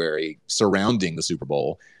in February surrounding the Super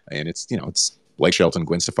Bowl. And it's Blake Shelton,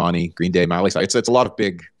 Gwen Stefani, Green Day, Miley Cyrus. It's a lot of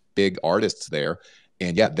big artists there.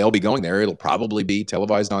 And yeah, they'll be going there. It'll probably be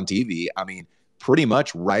televised on TV. I mean, pretty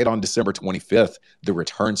much right on December 25th, the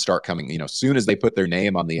returns start coming. As soon as they put their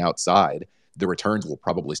name on the outside, the returns will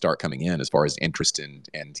probably start coming in as far as interest and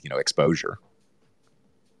exposure.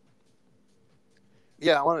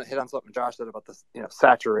 Yeah, I want to hit on something Josh said about this,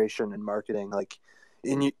 saturation in marketing.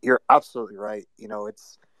 You're absolutely right.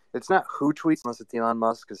 It's not who tweets unless it's Elon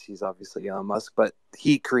Musk, because he's obviously Elon Musk, but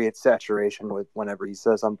he creates saturation whenever he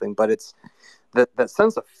says something. But it's that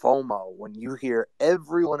sense of FOMO when you hear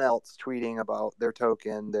everyone else tweeting about their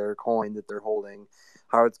token, their coin that they're holding,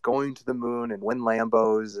 how it's going to the moon and win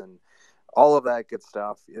Lambos and all of that good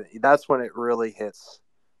stuff. That's when it really hits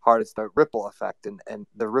hard. It's the ripple effect, and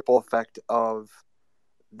the ripple effect of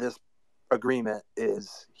this agreement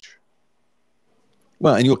is.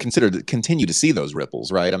 Well, and you'll continue to see those ripples,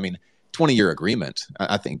 right? I mean, 20-year agreement.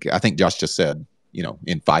 I think Josh just said,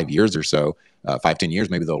 in 5 years or so, 5-10 years,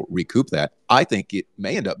 maybe they'll recoup that. I think it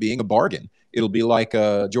may end up being a bargain. It'll be like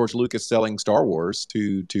George Lucas selling Star Wars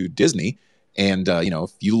to Disney. And,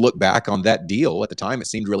 if you look back on that deal at the time, it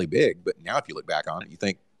seemed really big. But now if you look back on it, you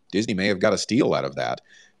think Disney may have got a steal out of that.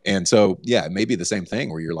 And so, yeah, it may be the same thing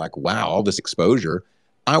where you're like, wow, all this exposure.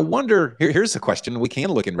 I wonder, here's a question. We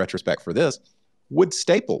can look in retrospect for this. Would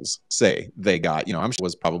Staples say they got, I'm sure it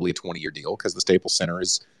was probably a 20-year deal, because the Staples Center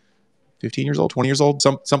is 15 years old, 20 years old,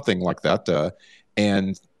 something like that.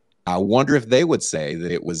 And I wonder if they would say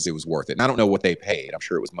that it was worth it. And I don't know what they paid. I'm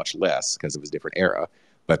sure it was much less because it was a different era.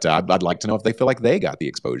 But I'd like to know if they feel like they got the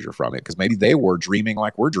exposure from it, because maybe they were dreaming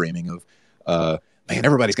like we're dreaming of, man,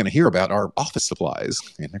 everybody's going to hear about our office supplies,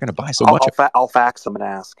 and they're going to buy so much. I'll fax them and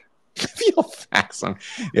ask. You'll fax them.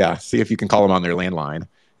 Yeah, see if you can call them on their landline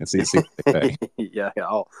and see what they say.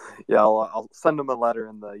 I'll send them a letter,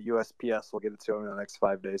 and the USPS will get it to them in the next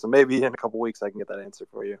 5 days. So maybe in a couple weeks I can get that answer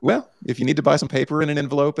for you. Well, if you need to buy some paper and an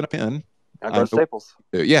envelope and a pen, I'll go to Staples.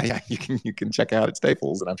 Yeah, you can check out at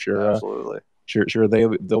Staples, and I'm sure absolutely sure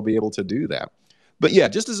they'll be able to do that. But yeah,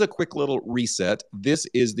 just as a quick little reset, this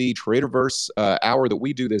is the Traderverse hour that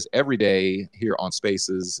we do this every day here on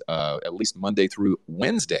Spaces, at least Monday through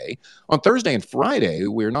Wednesday. On Thursday and Friday,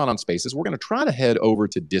 we're not on Spaces. We're going to try to head over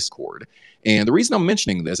to Discord. And the reason I'm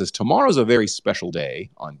mentioning this is tomorrow's a very special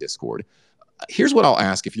day on Discord. Here's what I'll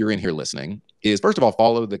ask if you're in here listening is, first of all,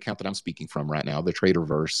 follow the account that I'm speaking from right now, the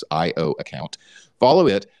Traderverse IO account. Follow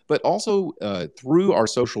it, but also through our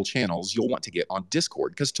social channels, you'll want to get on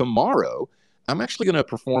Discord, because tomorrow I'm actually going to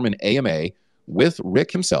perform an AMA with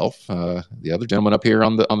Rick himself, the other gentleman up here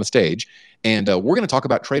on the stage, and we're going to talk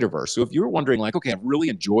about Traderverse. So if you're wondering, like, okay, I've really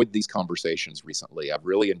enjoyed these conversations recently. I've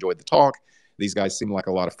really enjoyed the talk. These guys seem like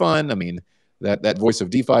a lot of fun. I mean, that voice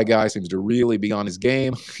of DeFi guy seems to really be on his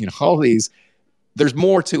game. All these. There's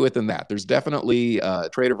more to it than that. There's definitely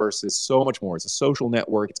Traderverse is so much more. It's a social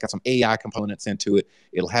network. It's got some AI components into it.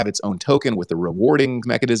 It'll have its own token with the rewarding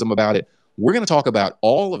mechanism about it. We're going to talk about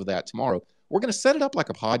all of that tomorrow. We're going to set it up like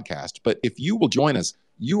a podcast, but if you will join us,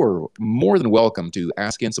 you are more than welcome to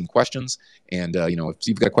ask in some questions. And, if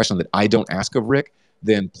you've got a question that I don't ask of Rick,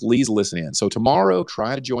 then please listen in. So tomorrow,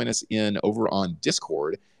 try to join us in over on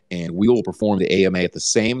Discord, and we will perform the AMA at the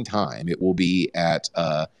same time. It will be at,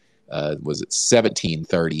 was it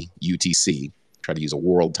 17:30 UTC? Try to use a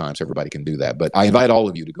world time so everybody can do that. But I invite all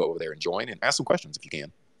of you to go over there and join and ask some questions if you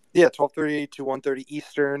can. Yeah, 12:30 to 1:30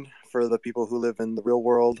 Eastern for the people who live in the real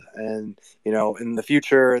world. And, in the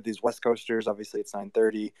future, these West Coasters, obviously it's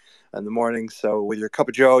 9:30 in the morning. So with your cup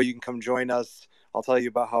of joe, you can come join us. I'll tell you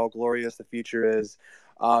about how glorious the future is,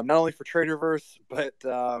 not only for Traderverse, but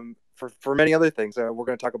for many other things. We're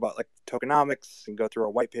going to talk about like tokenomics and go through our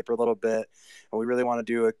white paper a little bit. And we really want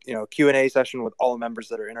to do a Q&A session with all the members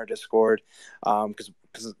that are in our Discord, because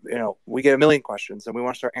we get a million questions, and we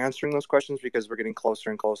want to start answering those questions because we're getting closer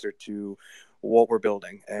and closer to what we're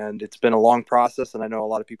building. And it's been a long process, and I know a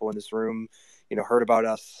lot of people in this room, heard about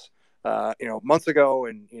us, months ago,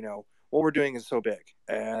 and what we're doing is so big,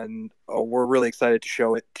 and we're really excited to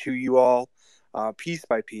show it to you all, piece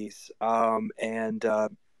by piece, and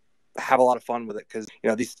have a lot of fun with it, because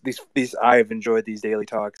these I've enjoyed these daily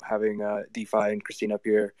talks, having DeFi and Christine up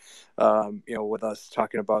here, with us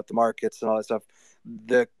talking about the markets and all that stuff.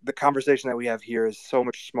 The conversation that we have here is so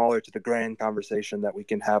much smaller to the grand conversation that we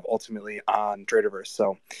can have ultimately on Traderverse.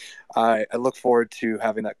 So I look forward to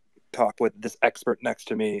having that talk with this expert next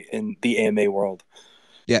to me in the AMA world.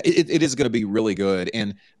 Yeah, it is going to be really good,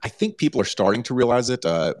 and I think people are starting to realize it.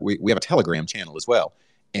 We have a Telegram channel as well,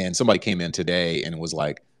 and somebody came in today and was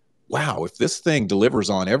like, wow, if this thing delivers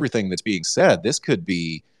on everything that's being said, this could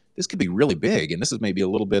be really big. And this is maybe a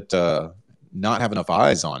little bit not have enough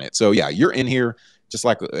eyes on it. So yeah, you're in here, just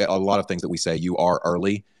like a lot of things that we say, you are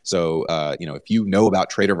early. So, if you know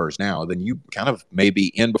about Traderverse now, then you kind of may be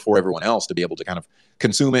in before everyone else to be able to kind of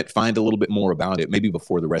consume it, find a little bit more about it, maybe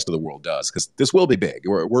before the rest of the world does, because this will be big.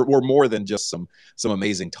 We're more than just some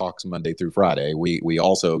amazing talks Monday through Friday. We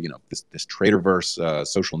also, this Traderverse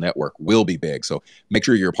social network will be big. So make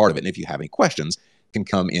sure you're a part of it. And if you have any questions, you can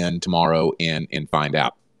come in tomorrow and find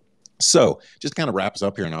out. So just kind of wrap us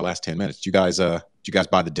up here in our last 10 minutes. Did you guys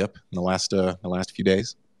buy the dip in the last few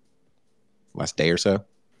days? Last day or so?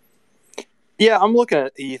 Yeah, I'm looking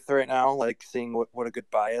at ETH right now, like seeing what a good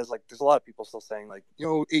buy is. Like, there's a lot of people still saying like,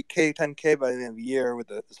 8K, 10K by the end of the year with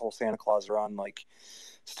this whole Santa Claus run. Like,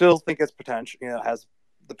 still think it's potential. Has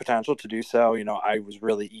the potential to do so. I was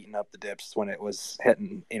really eating up the dips when it was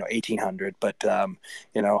hitting 1,800. But I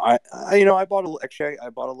bought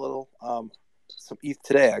a little some ETH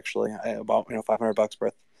today. Actually, I bought $500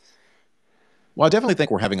 worth. Well, I definitely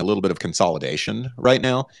think we're having a little bit of consolidation right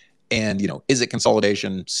now. And, is it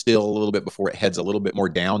consolidation still a little bit before it heads a little bit more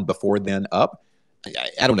down before then up?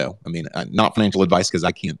 I don't know. I mean, not financial advice, because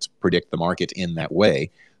I can't predict the market in that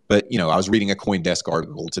way. But, I was reading a CoinDesk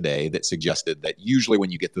article today that suggested that usually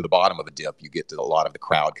when you get to the bottom of a dip, you get to a lot of the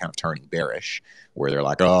crowd kind of turning bearish, where they're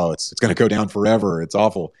like, oh, it's going to go down forever. It's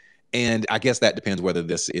awful. And I guess that depends whether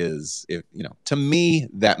this is, to me,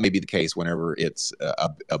 that may be the case whenever it's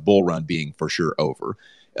a bull run being for sure over.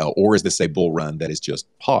 Or is this a bull run that is just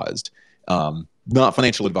paused? Not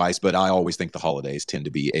financial advice, but I always think the holidays tend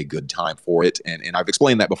to be a good time for it. And I've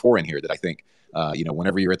explained that before in here, that I think,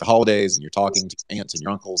 whenever you're at the holidays and you're talking to aunts and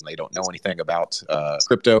your uncles and they don't know anything about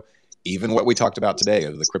crypto, even what we talked about today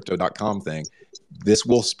of the crypto.com thing, this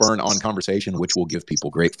will spurn on conversation, which will give people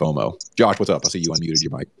great FOMO. Josh, what's up? I see you unmuted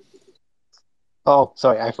your mic. Oh,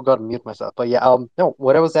 sorry, I forgot to mute myself. But yeah, no,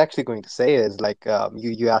 what I was actually going to say is like,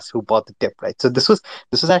 you asked who bought the dip, right? So this was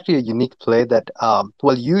actually a unique play that,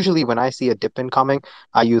 well, usually when I see a dip incoming,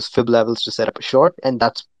 I use fib levels to set up a short, and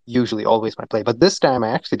that's usually always my play. But this time I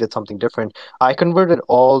actually did something different. I converted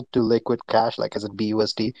all to liquid cash, like as a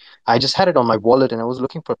BUSD. I just had it on my wallet, and I was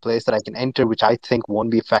looking for a place that I can enter, which I think won't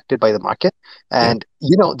be affected by the market. Yeah. And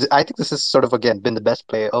I think this has sort of again been the best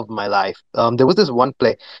play of my life. There was this one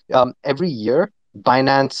play every year.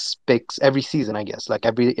 Binance picks every season, I guess. Like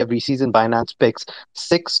every season, Binance picks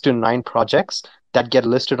 6 to 9 projects that get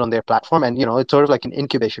listed on their platform, and it's sort of like an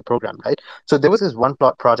incubation program, right? So there was this one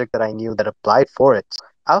plot project that I knew that applied for it.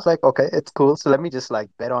 I was like, okay, it's cool. So let me just like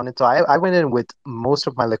bet on it. So I went in with most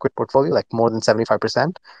of my liquid portfolio, like more than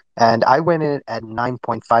 75%. And I went in at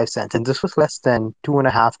 9.5 cents. And this was less than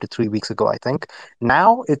 2.5 to 3 weeks ago, I think.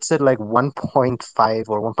 Now it's at like 1.5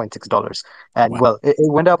 or $1.6. And Wow. well, it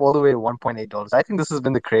went up all the way to $1.8. I think this has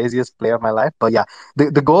been the craziest play of my life. But yeah,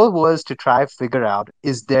 the goal was to try figure out,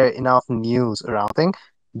 is there enough news around thing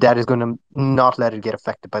that is going to not let it get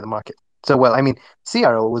affected by the market? So, well, I mean,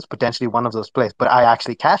 CRO was potentially one of those plays, but I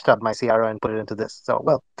actually cashed out my CRO and put it into this. So,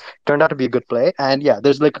 well, turned out to be a good play. And yeah,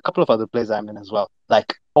 there's like a couple of other plays I'm in as well,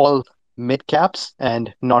 like all mid caps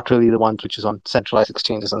and not really the ones which is on centralized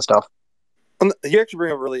exchanges and stuff. You actually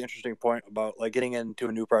bring up a really interesting point about like getting into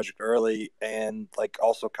a new project early, and like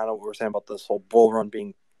also kind of what we're saying about this whole bull run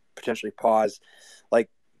being potentially paused. Like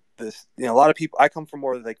this, a lot of people. I come from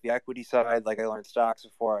more like the equity side. Like I learned stocks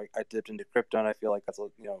before I dipped into crypto, and I feel like that's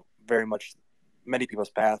very much many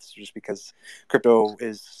people's paths, just because crypto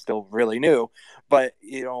is still really new. But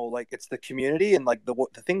like it's the community, and like the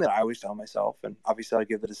thing that I always tell myself, and obviously I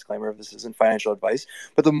give the disclaimer of this isn't financial advice,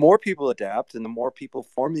 but the more people adapt and the more people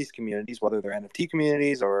form these communities, whether they're NFT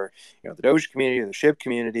communities or the Doge community or the SHIB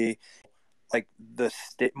community, like the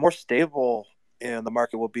more stable the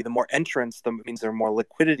market will be. The more entrants, that means there's more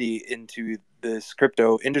liquidity into this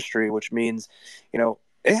crypto industry, which means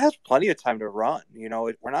it has plenty of time to run.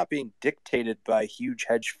 We're not being dictated by huge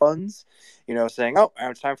hedge funds, saying, "Oh,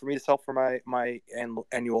 it's time for me to sell for my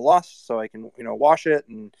annual loss, so I can wash it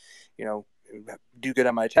and do good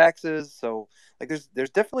on my taxes." So like there's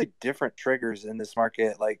definitely different triggers in this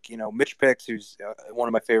market. Like Mitch Picks, who's one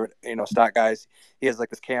of my favorite stock guys, he has like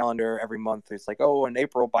this calendar every month. It's like, oh, in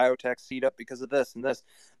April biotech heat up because of this and this.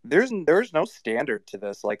 There's no standard to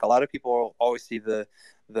this. Like a lot of people always see the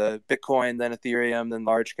Bitcoin, then Ethereum, then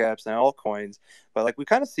large caps, and altcoins. But like we've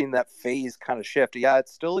kind of seen that phase kind of shift. Yeah, it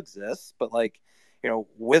still exists, but like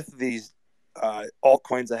with these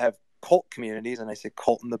altcoins that have cult communities, and I say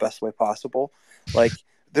cult in the best way possible, like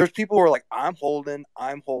there's people who are like, I'm holding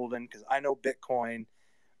because I know Bitcoin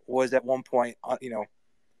was at one point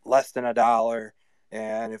less than $1,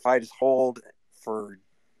 and if I just hold for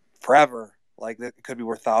forever, like it could be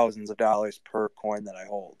worth thousands of dollars per coin that I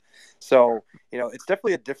hold. So it's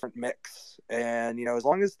definitely a different mix, and as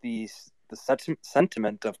long as the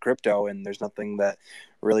sentiment of crypto and there's nothing that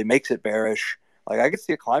really makes it bearish, like I could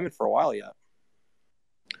see it climbing for a while yet.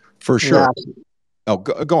 For sure. Yeah. Oh,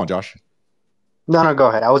 go on, Josh. No, go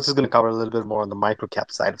ahead. I was just going to cover a little bit more on the micro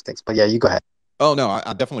cap side of things, but yeah, you go ahead. Oh, no,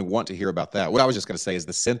 I definitely want to hear about that. What I was just going to say is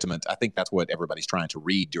the sentiment. I think that's what everybody's trying to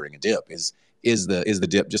read during a dip is the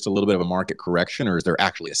dip just a little bit of a market correction, or is there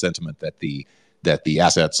actually a sentiment that the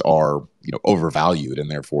assets are overvalued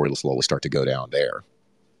and therefore it'll slowly start to go down there?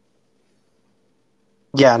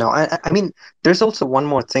 Yeah, no, I mean, there's also one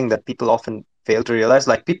more thing that people often fail to realize.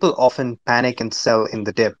 Like people often panic and sell in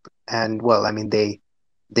the dip, and well, I mean, they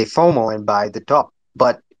FOMO and buy the top.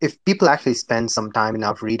 But if people actually spend some time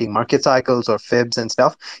enough reading market cycles or fibs and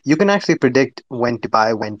stuff, you can actually predict when to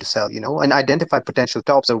buy, when to sell, and identify potential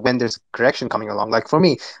tops or when there's a correction coming along. Like for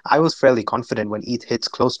me, I was fairly confident when ETH hits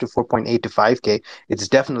close to 4.8 to 5K, it's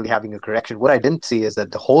definitely having a correction. What I didn't see is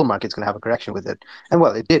that the whole market's going to have a correction with it. And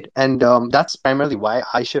well, it did. And that's primarily why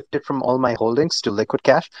I shifted from all my holdings to liquid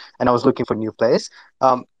cash, and I was looking for new plays.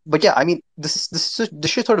 But yeah, I mean, this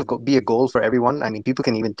should sort of be a goal for everyone. I mean, people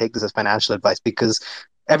can even take this as financial advice because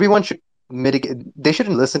everyone should mitigate. They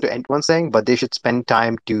shouldn't listen to anyone saying, but they should spend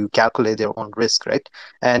time to calculate their own risk, right?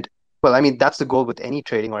 And well, I mean, that's the goal with any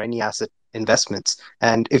trading or any asset investments.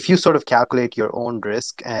 And if you sort of calculate your own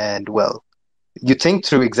risk and well, you think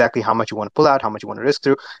through exactly how much you want to pull out, how much you want to risk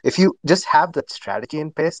through. If you just have that strategy in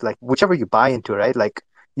place, like whichever you buy into, right? Like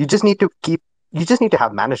you just need to keep you just need to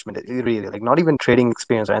have management, really, like not even trading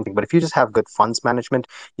experience or anything, but if you just have good funds management,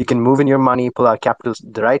 you can move in your money, pull out capital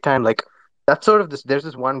at the right time. Like that's sort of this. There's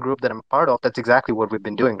this one group that I'm a part of. That's exactly what we've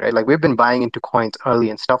been doing, right? Like we've been buying into coins early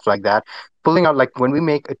and stuff like that, pulling out like when we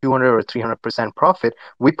make a 200 or 300% profit,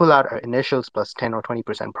 we pull out our initials plus 10 or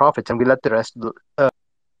 20% profits, and we let the rest.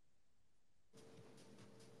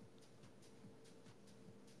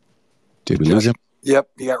 Did we lose him? Yep,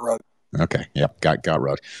 he got rugged. Okay, yep, got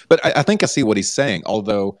rugged. But I think I see what he's saying.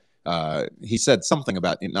 Although he said something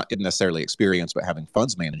about it not necessarily experience, but having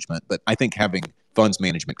funds management. But I think having funds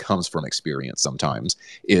management comes from experience. Sometimes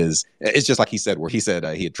it's just like he said, where he said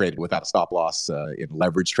he had traded without a stop loss in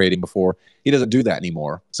leverage trading before. He doesn't do that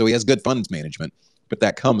anymore, so he has good funds management. But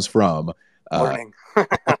that comes from learning.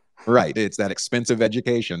 Right. It's that expensive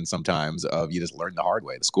education sometimes of you just learn the hard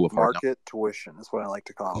way. The school of hard knocks. Market tuition is what I like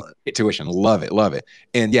to call it. Tuition. Love it.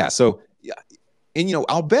 And yeah, so, and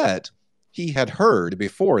I'll bet he had heard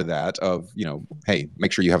before that of, hey,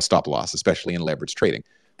 make sure you have stop loss, especially in leverage trading.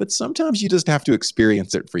 But sometimes you just have to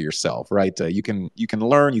experience it for yourself, right? You can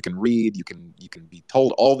learn, you can read, you can be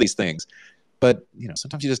told all these things. But,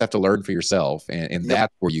 sometimes you just have to learn for yourself. And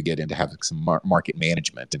that's where you get into having some market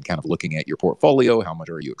management and kind of looking at your portfolio. How much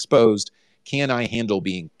are you exposed? Can I handle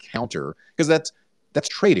being counter? Because that's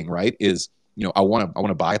trading, right? Is, I want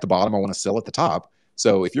to buy at the bottom. I want to sell at the top.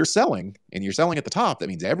 So if you're selling and you're selling at the top, that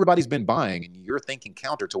means everybody's been buying and you're thinking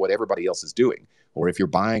counter to what everybody else is doing. Or if you're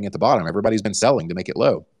buying at the bottom, everybody's been selling to make it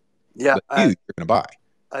low. Yeah. But you're going to buy.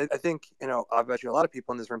 I think, I bet you a lot of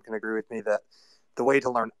people in this room can agree with me that the way to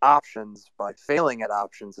learn options by failing at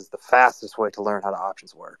options is the fastest way to learn how the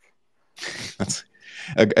options work. That's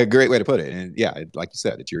a great way to put it. And yeah, like you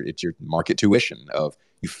said, it's your market tuition of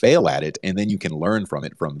you fail at it and then you can learn from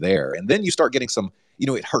it from there. And then you start getting some,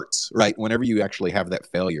 it hurts, right? Whenever you actually have that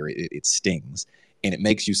failure, it stings and it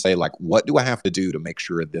makes you say like, what do I have to do to make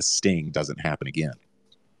sure this sting doesn't happen again?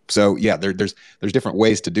 So yeah, there's different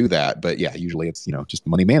ways to do that, but yeah, usually it's, just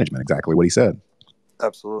money management, exactly what he said.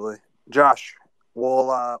 Absolutely. Josh, we'll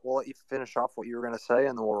let you finish off what you were going to say,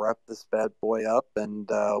 and then we'll wrap this bad boy up, and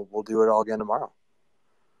we'll do it all again tomorrow.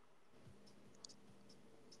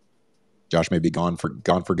 Josh may be gone for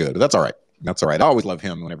good, but that's all right. That's all right. I always love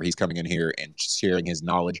him whenever he's coming in here and sharing his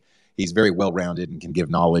knowledge. He's very well-rounded and can give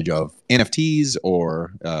knowledge of NFTs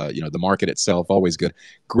or the market itself. Always good.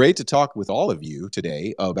 Great to talk with all of you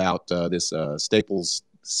today about this Staples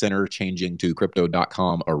Center changing to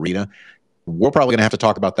crypto.com arena. We're probably going to have to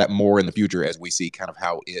talk about that more in the future as we see kind of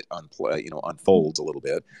how it unfolds a little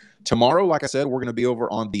bit. Tomorrow, like I said, we're going to be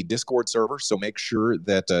over on the Discord server, so make sure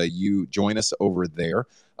that you join us over there.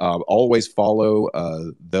 Always follow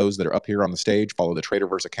those that are up here on the stage. Follow the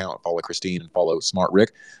Traderverse account, follow Christine, and follow Smart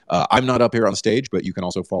Rick. I'm not up here on stage, but you can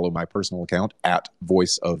also follow my personal account at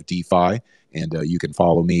Voice of DeFi, and you can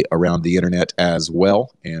follow me around the internet as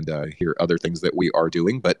well and hear other things that we are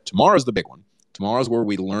doing. But tomorrow's the big one. Tomorrow's where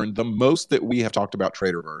we learn the most that we have talked about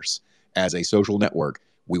Traderverse as a social network.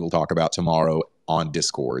 We will talk about tomorrow on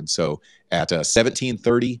Discord. So at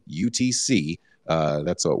 17:30 UTC,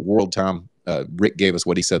 that's a world time. Rick gave us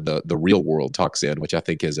what he said the real world talks in, which I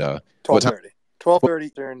think is 12:30. 12:30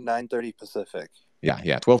 Eastern, 9:30 Pacific. Yeah,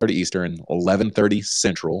 12:30 Eastern, 11:30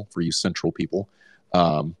 Central for you Central people.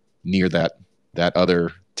 Near that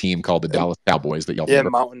other team called the Dallas Cowboys that y'all. Yeah,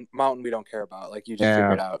 Mountain we don't care about. Like you just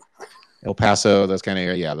figured out. El Paso, those kind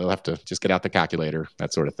of, they'll have to just get out the calculator,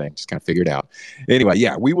 that sort of thing. Just kind of figure it out. Anyway,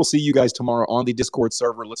 we will see you guys tomorrow on the Discord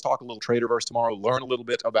server. Let's talk a little Traderverse tomorrow, learn a little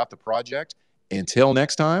bit about the project. Until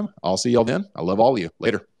next time, I'll see y'all then. I love all of you.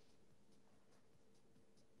 Later.